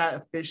Stafford be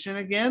that efficient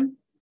again?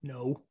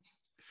 No.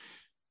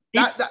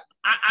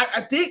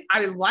 I think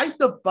I like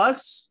the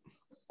Bucs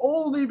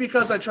only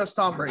because I trust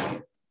Tom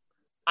Brady.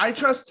 I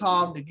trust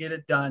Tom to get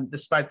it done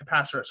despite the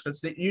pass rush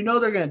because they're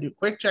going to do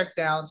quick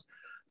checkdowns.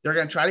 They're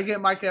going to try to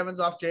get Mike Evans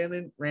off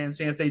Jalen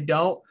Ramsey. If they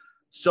don't,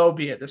 so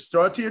be it. Just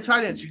throw it to your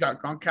tight ends. You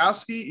got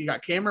Gronkowski, you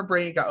got Cameron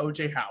Brate, you got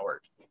O.J.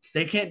 Howard.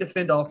 They can't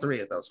defend all 3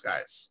 of those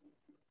guys.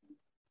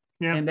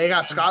 Yeah. And they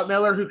got Scott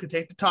Miller who can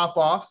take the top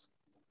off.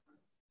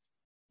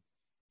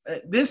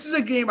 This is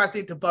a game I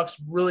think the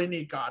Bucs really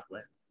need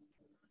Godwin.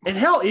 And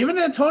hell, even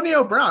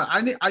Antonio Brown.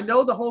 I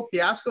know the whole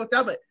fiasco with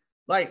that, but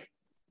like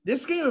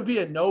this game would be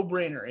a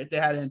no-brainer if they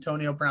had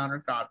Antonio Brown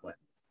or Godwin.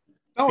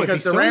 Oh,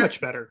 because it'd be so much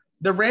better.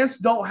 The Rams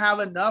don't have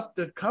enough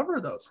to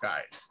cover those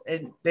guys,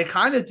 and they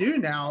kind of do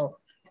now.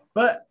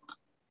 But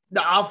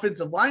the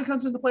offensive line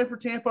comes into play for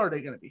Tampa. Are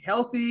they going to be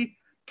healthy?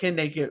 Can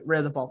they get rid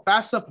of the ball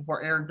fast enough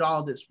before Aaron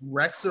Donald just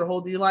wrecks their whole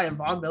D-line? And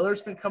Von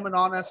Miller's been coming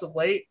on as of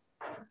late.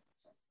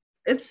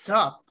 It's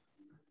tough.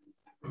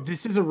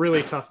 This is a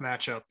really tough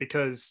matchup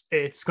because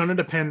it's going to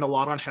depend a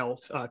lot on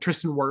health.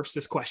 Tristan Wirfs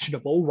is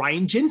questionable.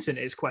 Ryan Jensen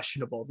is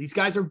questionable. These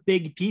guys are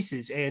big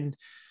pieces. And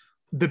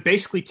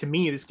basically, to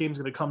me, this game's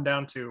going to come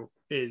down to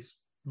is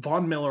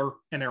Von Miller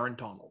and Aaron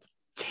Donald.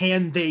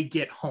 Can they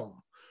get home?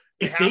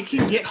 If they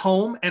can get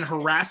home and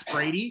harass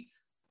Brady,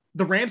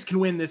 the Rams can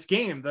win this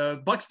game.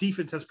 The Bucs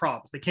defense has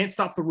problems. They can't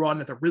stop the run.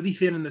 They're really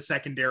thin in the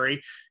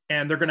secondary,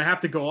 and they're going to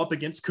have to go up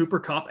against Cooper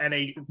Kupp and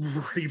a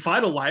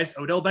revitalized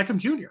Odell Beckham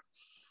Jr.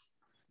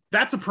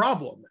 That's a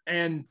problem.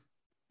 And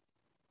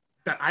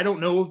that I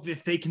don't know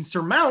if they can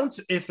surmount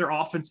if their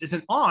offense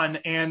isn't on.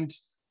 And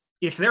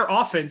if their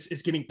offense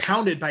is getting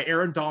pounded by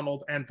Aaron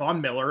Donald and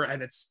Von Miller,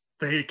 and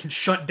they can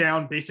shut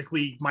down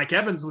basically Mike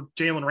Evans with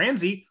Jalen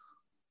Ramsey,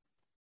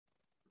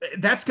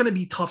 that's going to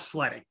be tough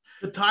sledding.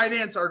 The tight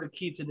ends are the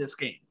key to this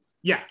game.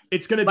 Yeah,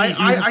 it's going to be. Like,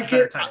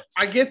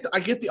 I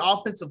get the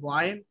offensive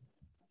line,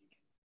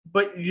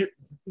 but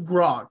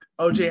Gronk,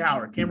 O.J.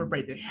 Howard, Cameron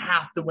Brate, they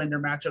have to win their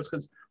matchups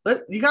because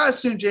you got to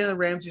assume Jalen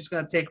Ramsey's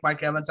going to take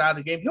Mike Evans out of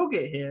the game. He'll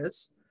get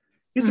his.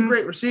 He's a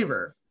great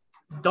receiver.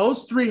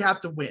 Those 3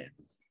 have to win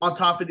on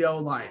top of the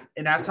O-line,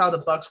 and that's how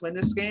the Bucs win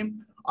this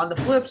game. On the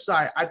flip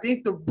side, I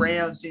think the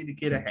Rams need to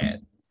get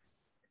ahead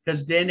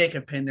because then they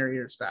can pin their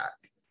ears back.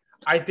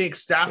 I think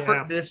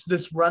Stafford,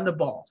 this run the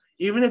ball.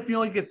 Even if you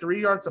only get 3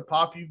 yards a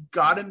pop, you've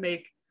got to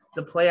make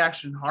the play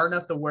action hard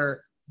enough to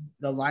where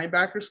the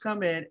linebackers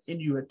come in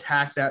and you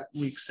attack that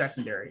weak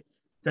secondary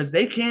because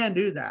they can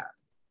do that.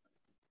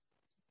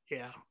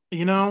 Yeah.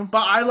 But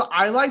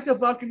I like the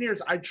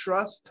Buccaneers. I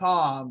trust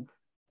Tom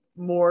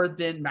more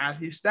than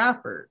Matthew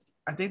Stafford.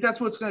 I think that's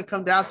what's going to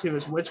come down to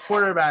is which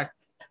quarterback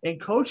and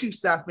coaching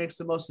staff makes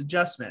the most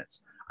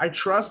adjustments. I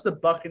trust the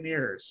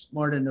Buccaneers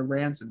more than the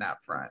Rams in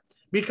that front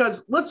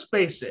because let's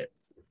face it,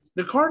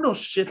 the Cardinals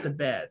shit the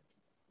bed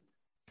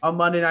on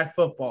Monday Night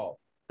Football.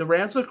 The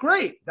Rams look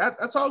great.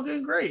 That's all good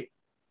and great.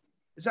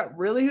 Is that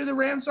really who the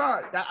Rams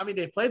are?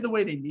 They played the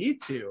way they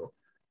need to,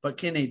 but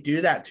can they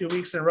do that 2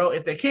 weeks in a row?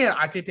 If they can,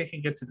 I think they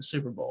can get to the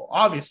Super Bowl.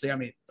 Obviously,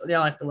 they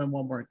don't have to win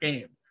one more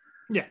game.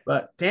 Yeah.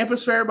 But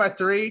Tampa's fair by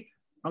 3.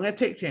 I'm going to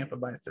take Tampa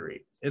by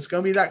 3. It's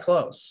going to be that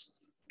close.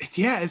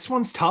 Yeah, this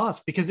one's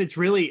tough because it's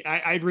really,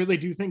 I really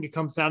do think it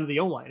comes down to the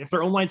O-line. If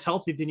their O-line's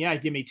healthy, then yeah,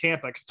 give me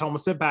Tampa because Tom will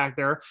sit back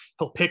there.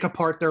 He'll pick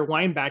apart their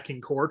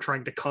linebacking core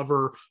trying to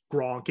cover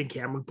Gronk and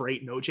Cameron Brate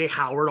and O.J.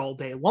 Howard all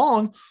day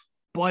long.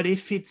 But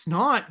if it's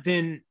not,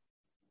 then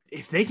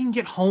if they can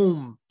get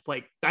home,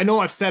 like I know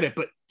I've said it,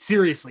 but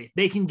seriously, if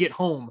they can get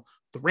home,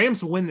 the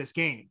Rams will win this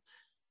game.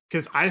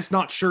 because I'm just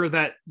not sure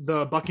that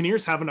the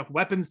Buccaneers have enough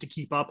weapons to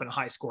keep up in a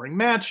high scoring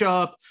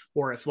matchup,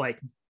 or if like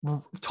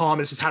Tom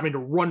is just having to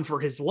run for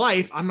his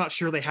life. I'm not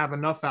sure they have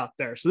enough out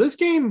there. So this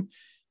game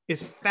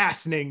is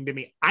fascinating to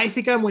me. I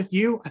think I'm with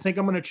you. I think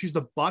I'm going to choose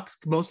the Bucs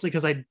mostly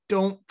because I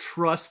don't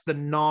trust the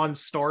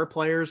non-star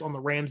players on the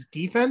Rams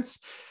defense,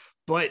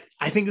 but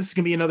I think this is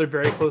going to be another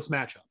very close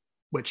matchup,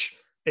 which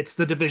it's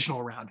the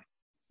divisional round.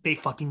 They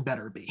fucking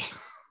better be.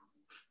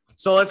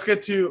 So let's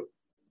get to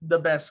the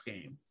best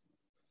game.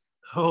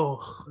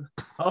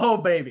 Oh,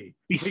 baby.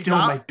 Be still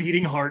my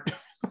beating heart.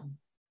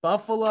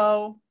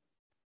 Buffalo,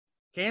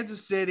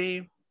 Kansas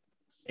City,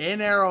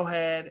 in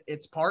Arrowhead.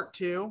 It's part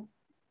 2.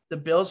 The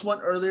Bills won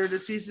earlier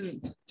this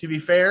season. To be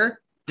fair,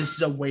 this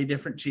is a way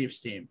different Chiefs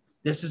team.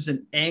 This is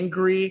an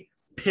angry,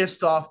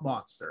 pissed off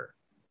monster.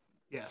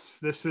 Yes,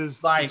 this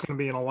is like, it's going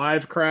to be in a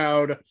live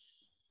crowd.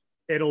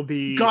 It'll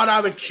be... God, I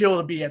would kill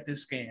to be at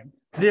this game.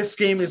 This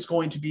game is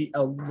going to be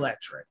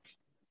electric.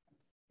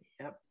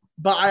 Yep.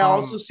 But I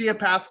also see a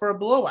path for a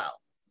blowout.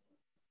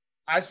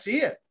 I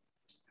see it.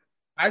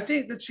 I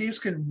think the Chiefs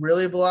can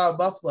really blow out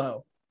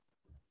Buffalo.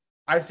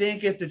 I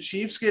think if the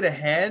Chiefs get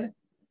ahead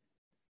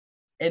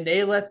and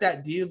they let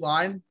that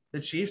D-line, the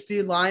Chiefs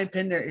D-line,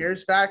 pin their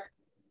ears back,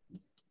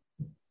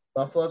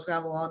 Buffalo's going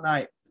to have a long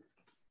night.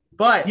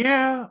 But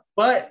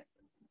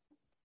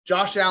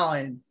Josh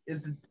Allen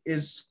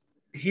is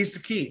he's the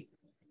key.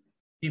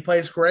 He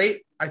plays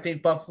great. I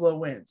think Buffalo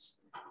wins.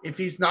 If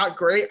he's not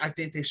great, I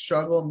think they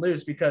struggle and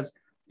lose because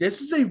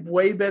this is a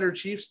way better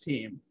Chiefs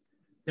team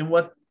than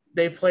what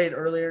they played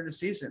earlier in the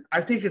season. I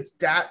think it's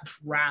that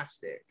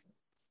drastic.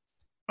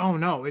 Oh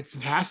no, it's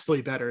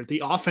vastly better.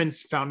 The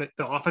offense has found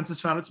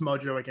its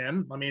mojo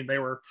again. I mean, they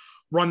were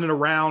running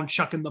around,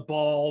 chucking the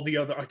ball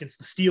against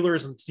the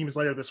Steelers and teams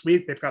later this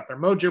week. They've got their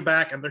mojo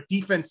back and their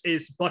defense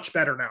is much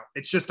better now.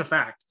 It's just a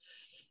fact.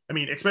 I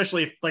mean,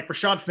 especially if like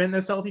Rashad Fenton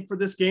is healthy for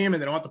this game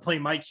and they don't have to play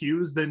Mike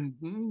Hughes, then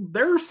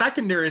their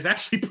secondary is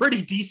actually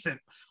pretty decent,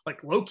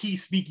 like low-key,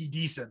 sneaky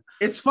decent.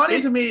 It's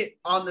funny to me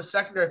on the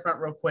secondary front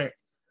real quick.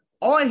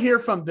 All I hear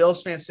from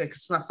Bills fans say,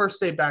 because it's my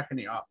first day back in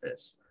the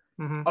office,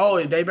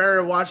 oh, they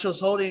better watch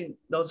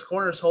those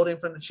corners holding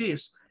from the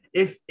Chiefs.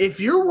 If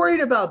you're worried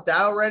about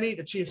that already,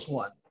 the Chiefs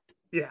won.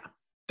 Yeah.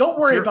 Don't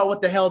worry about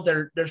what the hell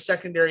their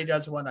secondary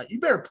does or whatnot. You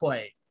better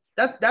play.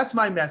 That's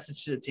my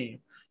message to the team.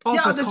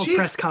 Also, it's called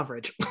press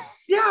coverage.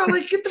 Yeah,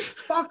 like get the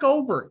fuck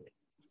over it.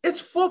 It's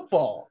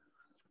football.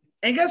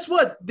 And guess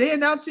what? They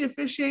announced the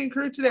officiating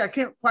crew today. I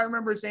can't quite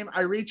remember his name.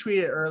 I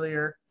retweeted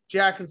earlier.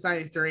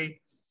 Jackins93.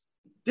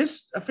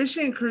 This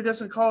officiating crew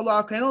doesn't call a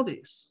lot of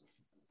penalties.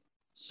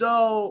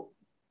 So,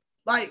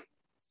 like,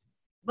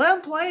 let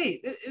them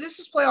play. This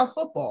is playoff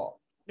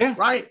football. Yeah.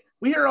 Right?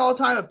 We hear it all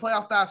the time at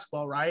playoff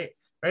basketball, right?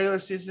 Regular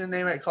season,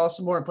 they might call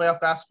some more. In playoff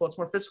basketball, it's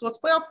more physical. It's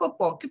playoff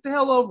football. Get the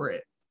hell over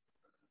it.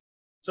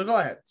 So go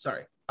ahead.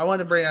 Sorry. I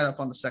wanted to bring that up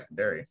on the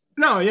secondary.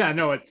 Because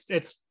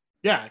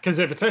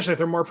especially if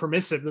they're more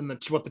permissive than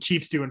what the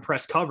Chiefs do in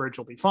press coverage,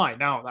 will be fine.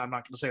 Now, I'm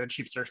not going to say the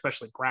Chiefs are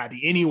especially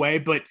grabby anyway,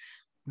 but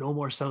no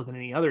more so than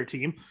any other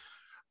team.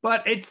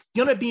 But it's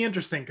going to be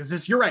interesting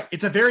because you're right.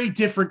 It's a very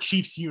different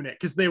Chiefs unit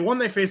because the one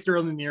they faced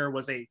early in the year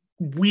was a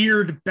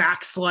weird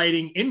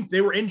backsliding. They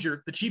were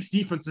injured. The Chiefs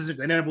defenses, they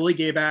didn't have Willie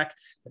Gay back.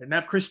 They didn't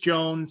have Chris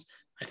Jones.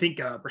 I think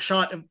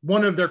Rashad,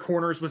 one of their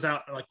corners was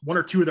out, like one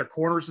or two of their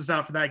corners was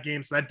out for that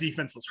game. So that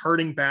defense was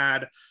hurting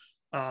bad.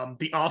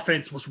 The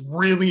offense was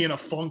really in a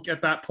funk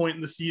at that point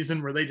in the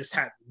season where they just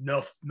had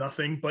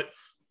nothing, but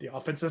the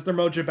offense has their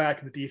mojo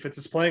back and the defense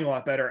is playing a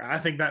lot better. I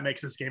think that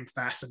makes this game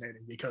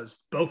fascinating because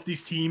both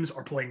these teams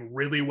are playing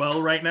really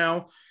well right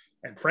now.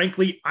 And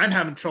frankly, I'm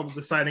having trouble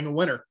deciding a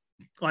winner.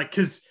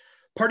 Because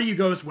part of you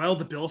goes, well,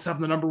 the Bills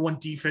have the number one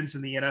defense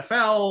in the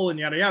NFL and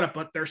yada, yada,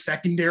 but their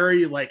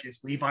secondary,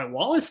 is Levi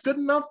Wallace good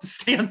enough to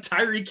stand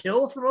Tyreek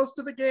Hill for most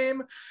of the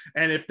game?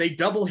 And if they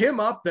double him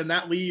up, then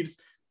that leaves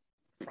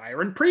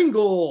Byron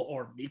Pringle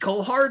or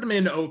Mecole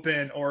Hardman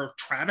open or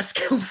Travis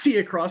Kelce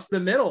across the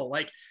middle.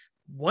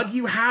 What do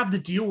you have to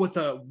deal with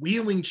a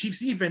wheeling Chiefs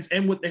defense?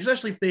 And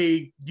especially if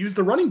they use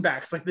the running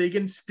backs like they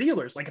against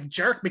Steelers, if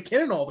Jerick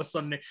McKinnon all of a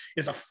sudden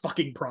is a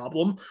fucking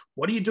problem,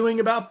 what are you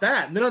doing about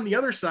that? And then on the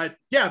other side,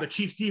 yeah, the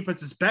Chiefs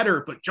defense is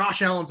better, but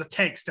Josh Allen's a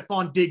tank.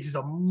 Stephon Diggs is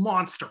a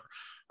monster.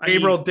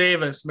 Gabriel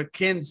Davis,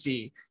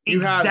 McKenzie,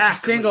 you have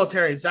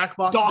Singletary, Zach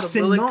Moss,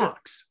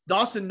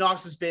 Dawson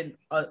Knox has been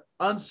an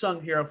unsung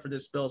hero for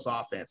this Bills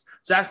offense.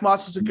 Zach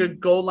Moss is a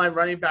good goal line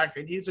running back,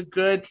 and he's a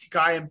good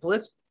guy in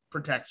blitz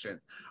protection.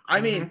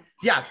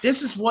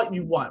 This is what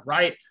you want,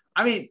 right?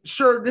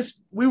 Sure,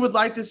 we would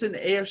like this in the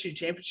AFC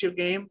Championship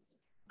game.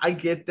 I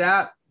get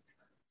that.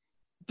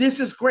 This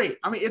is great.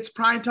 It's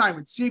prime time.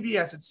 It's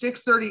CBS. It's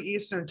 6:30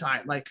 Eastern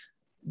time.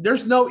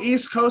 There's no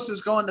East Coast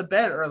is going to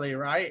bed early,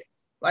 right?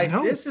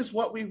 This is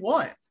what we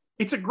want.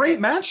 It's a great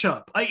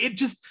matchup.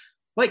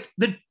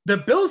 The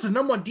Bills are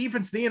number one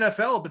defense in the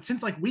NFL, but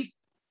since week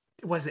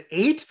was it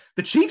 8?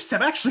 The Chiefs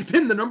have actually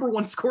been the number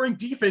 1 scoring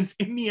defense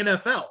in the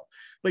NFL.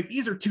 Like,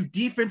 these are 2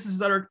 defenses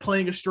that are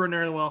playing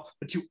extraordinarily well,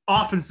 the 2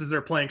 offenses that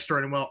are playing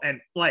extraordinarily well.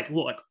 And like,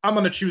 look, I'm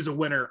going to choose a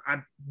winner.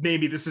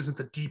 Maybe this isn't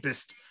the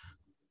deepest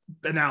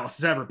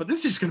analysis ever, but this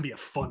is just going to be a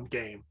fun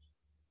game.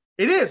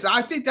 It is.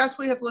 I think that's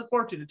what you have to look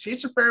forward to. The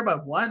Chiefs are fair by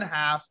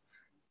 1.5.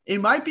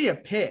 It might be a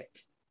pick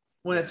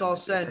when it's all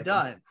said and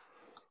done.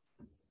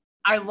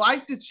 I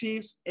like the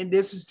Chiefs, and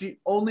this is the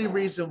only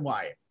reason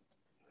why.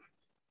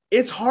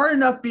 It's hard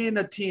enough being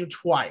a team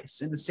twice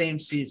in the same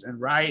season,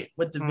 right?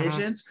 With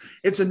divisions.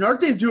 It's another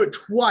thing to do it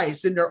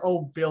twice in their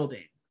own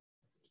building.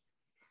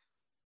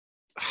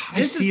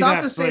 This is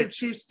not the same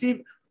Chiefs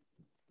team.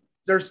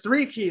 There's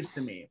 3 keys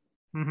to me.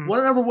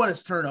 Number 1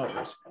 is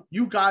turnovers.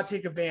 You got to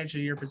take advantage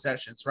of your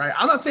possessions, right?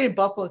 I'm not saying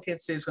Buffalo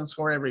Kansas City is going to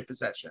score every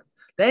possession.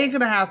 That ain't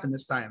going to happen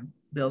this time,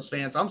 Bills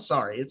fans. I'm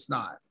sorry. It's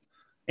not.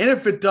 And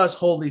if it does,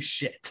 holy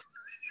shit.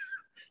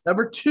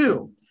 Number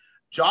 2,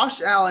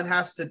 Josh Allen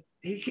has to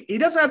 – he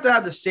doesn't have to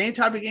have the same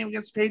type of game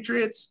against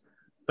Patriots,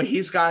 but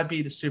he's got to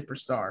be the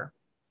superstar.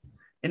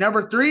 And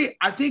number 3,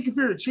 I think if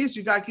you're the Chiefs,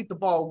 you got to keep the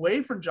ball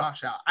away from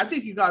Josh Allen. I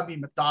think you got to be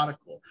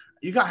methodical.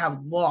 You got to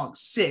have long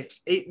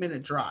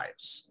 6-8-minute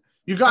drives.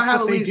 You got to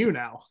have at least – do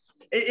now.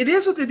 It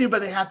is what they do,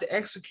 but they have to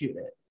execute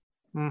it.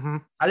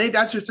 I think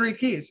that's your 3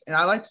 keys, and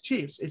I like the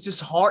Chiefs. It's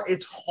just hard.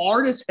 It's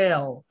hard as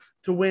hell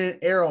to win an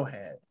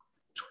Arrowhead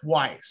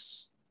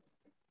twice.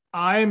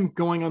 I'm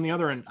going on the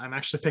other end. I'm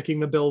actually picking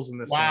the Bills in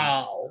this game.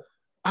 Wow.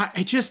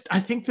 I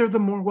think they're the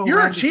more well.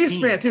 You're a Chiefs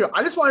fan too.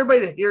 I just want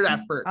everybody to hear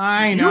that first.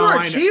 I know.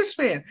 You're a Chiefs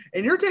fan,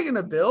 and you're taking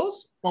the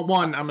Bills. Well,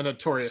 1, I'm a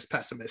notorious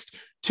pessimist.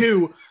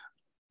 2,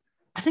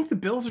 I think the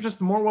Bills are just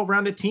the more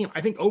well-rounded team.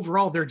 I think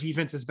overall their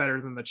defense is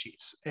better than the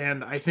Chiefs,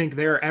 and I think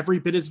they're every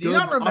bit as good. Do you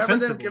not remember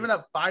them giving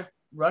up 5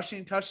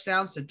 rushing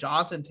touchdowns to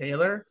Jonathan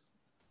Taylor?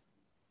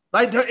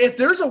 Like, if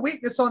there's a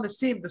weakness on this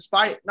team,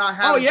 despite not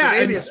having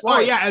Tre'Davious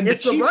White, and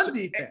it's the run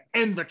defense.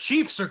 And the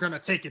Chiefs are going to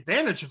take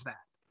advantage of that.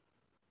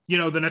 You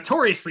know, the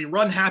notoriously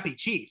run-happy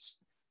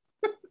Chiefs.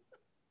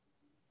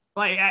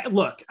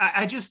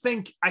 I just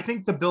think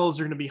the Bills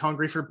are going to be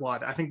hungry for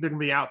blood. I think they're going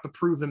to be out to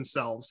prove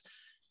themselves.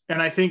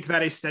 And I think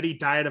that a steady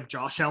diet of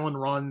Josh Allen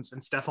runs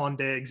and Stephon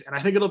Diggs, and I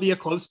think it'll be a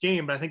close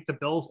game, but I think the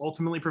Bills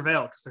ultimately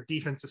prevail because their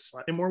defense is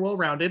slightly more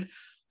well-rounded,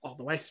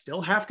 although I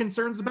still have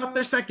concerns about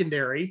their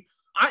secondary.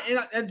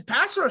 And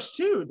pass rush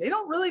too. They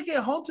don't really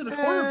get home to the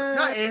corner.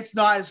 It's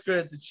not as good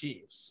as the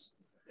Chiefs.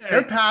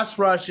 Their pass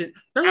rush, they're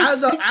like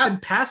 6th in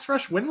pass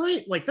rush win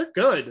rate. Like, they're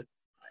good.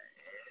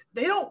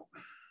 They don't.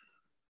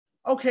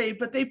 Okay,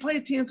 but they play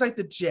teams like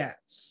the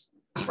Jets,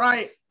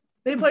 right?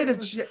 They play the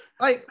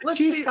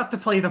Chiefs got to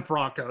play the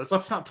Broncos.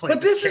 Let's not play. But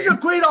this is a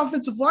great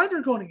offensive line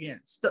they're going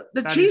against.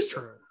 The Chiefs.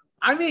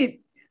 I mean,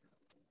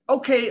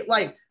 okay,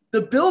 like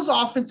the Bills'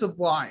 offensive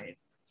line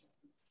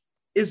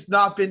has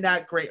not been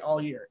that great all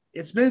year.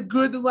 It's been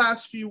good the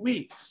last few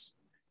weeks,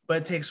 but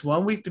it takes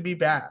 1 week to be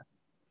bad.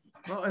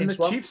 Well, and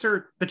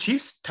the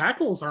Chiefs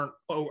tackles are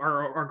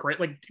great.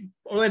 Like,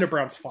 Orlando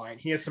Brown's fine.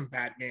 He has some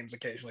bad games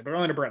occasionally, but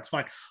Orlando Brown's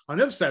fine. On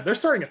the other side, they're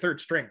starting a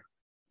 3rd stringer.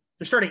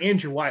 They're starting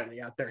Andrew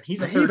Wiley out there.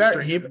 He's a 3rd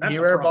stringer. He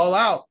better ball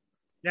out.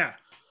 Yeah.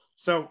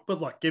 So,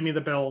 but look, give me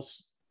the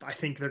Bills. I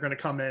think they're going to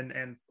come in,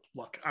 and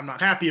look, I'm not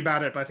happy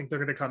about it, but I think they're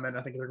going to come in.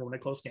 I think they're going to win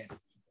a close game.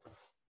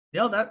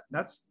 Yeah,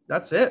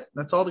 that's it.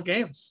 That's all the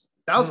games.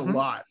 That was a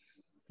lot.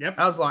 Yep.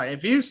 That was a lot.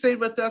 If you stayed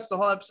with us the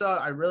whole episode,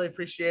 I really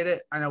appreciate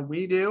it. I know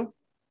we do.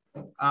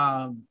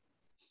 I'm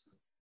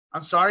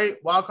sorry,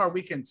 wildcard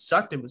weekend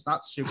sucked. It was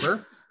not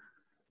super.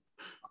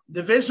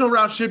 Divisional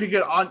round should be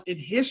good. In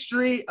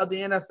history of the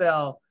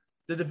NFL,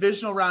 the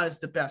divisional round is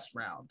the best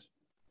round.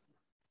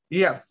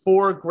 You have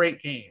 4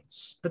 great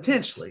games,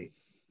 potentially.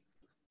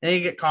 And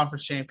you get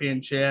conference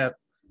championship.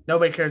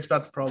 Nobody cares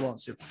about the Pro Bowl and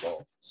Super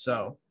Bowl.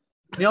 So,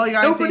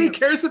 nobody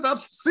cares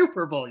about the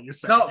Super Bowl, you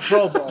said. No,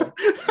 Pro Bowl,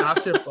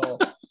 not Super Bowl.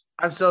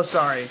 I'm so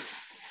sorry.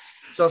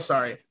 So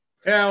sorry.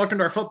 Yeah, welcome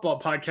to our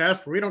football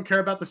podcast where we don't care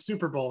about the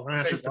Super Bowl.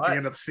 That's just at the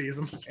end of the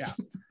season. Yeah.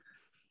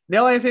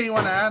 Neil, anything you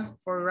want to add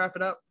before we wrap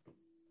it up?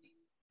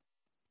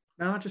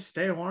 No, just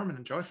stay warm and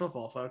enjoy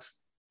football, folks.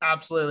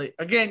 Absolutely.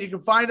 Again, you can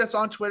find us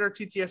on Twitter,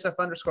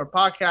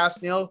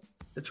 TTSF_podcast. Neil,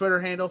 the Twitter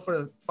handle for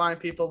the fine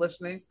people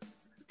listening.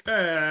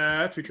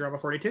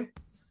 Futurama42.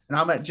 And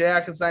I'm at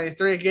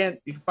JAtkins93. Again,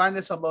 you can find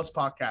this on most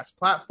podcast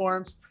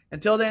platforms.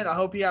 Until then, I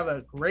hope you have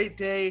a great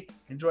day.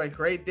 Enjoy a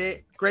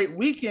great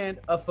weekend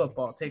of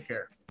football. Take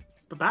care.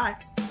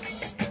 Bye-bye.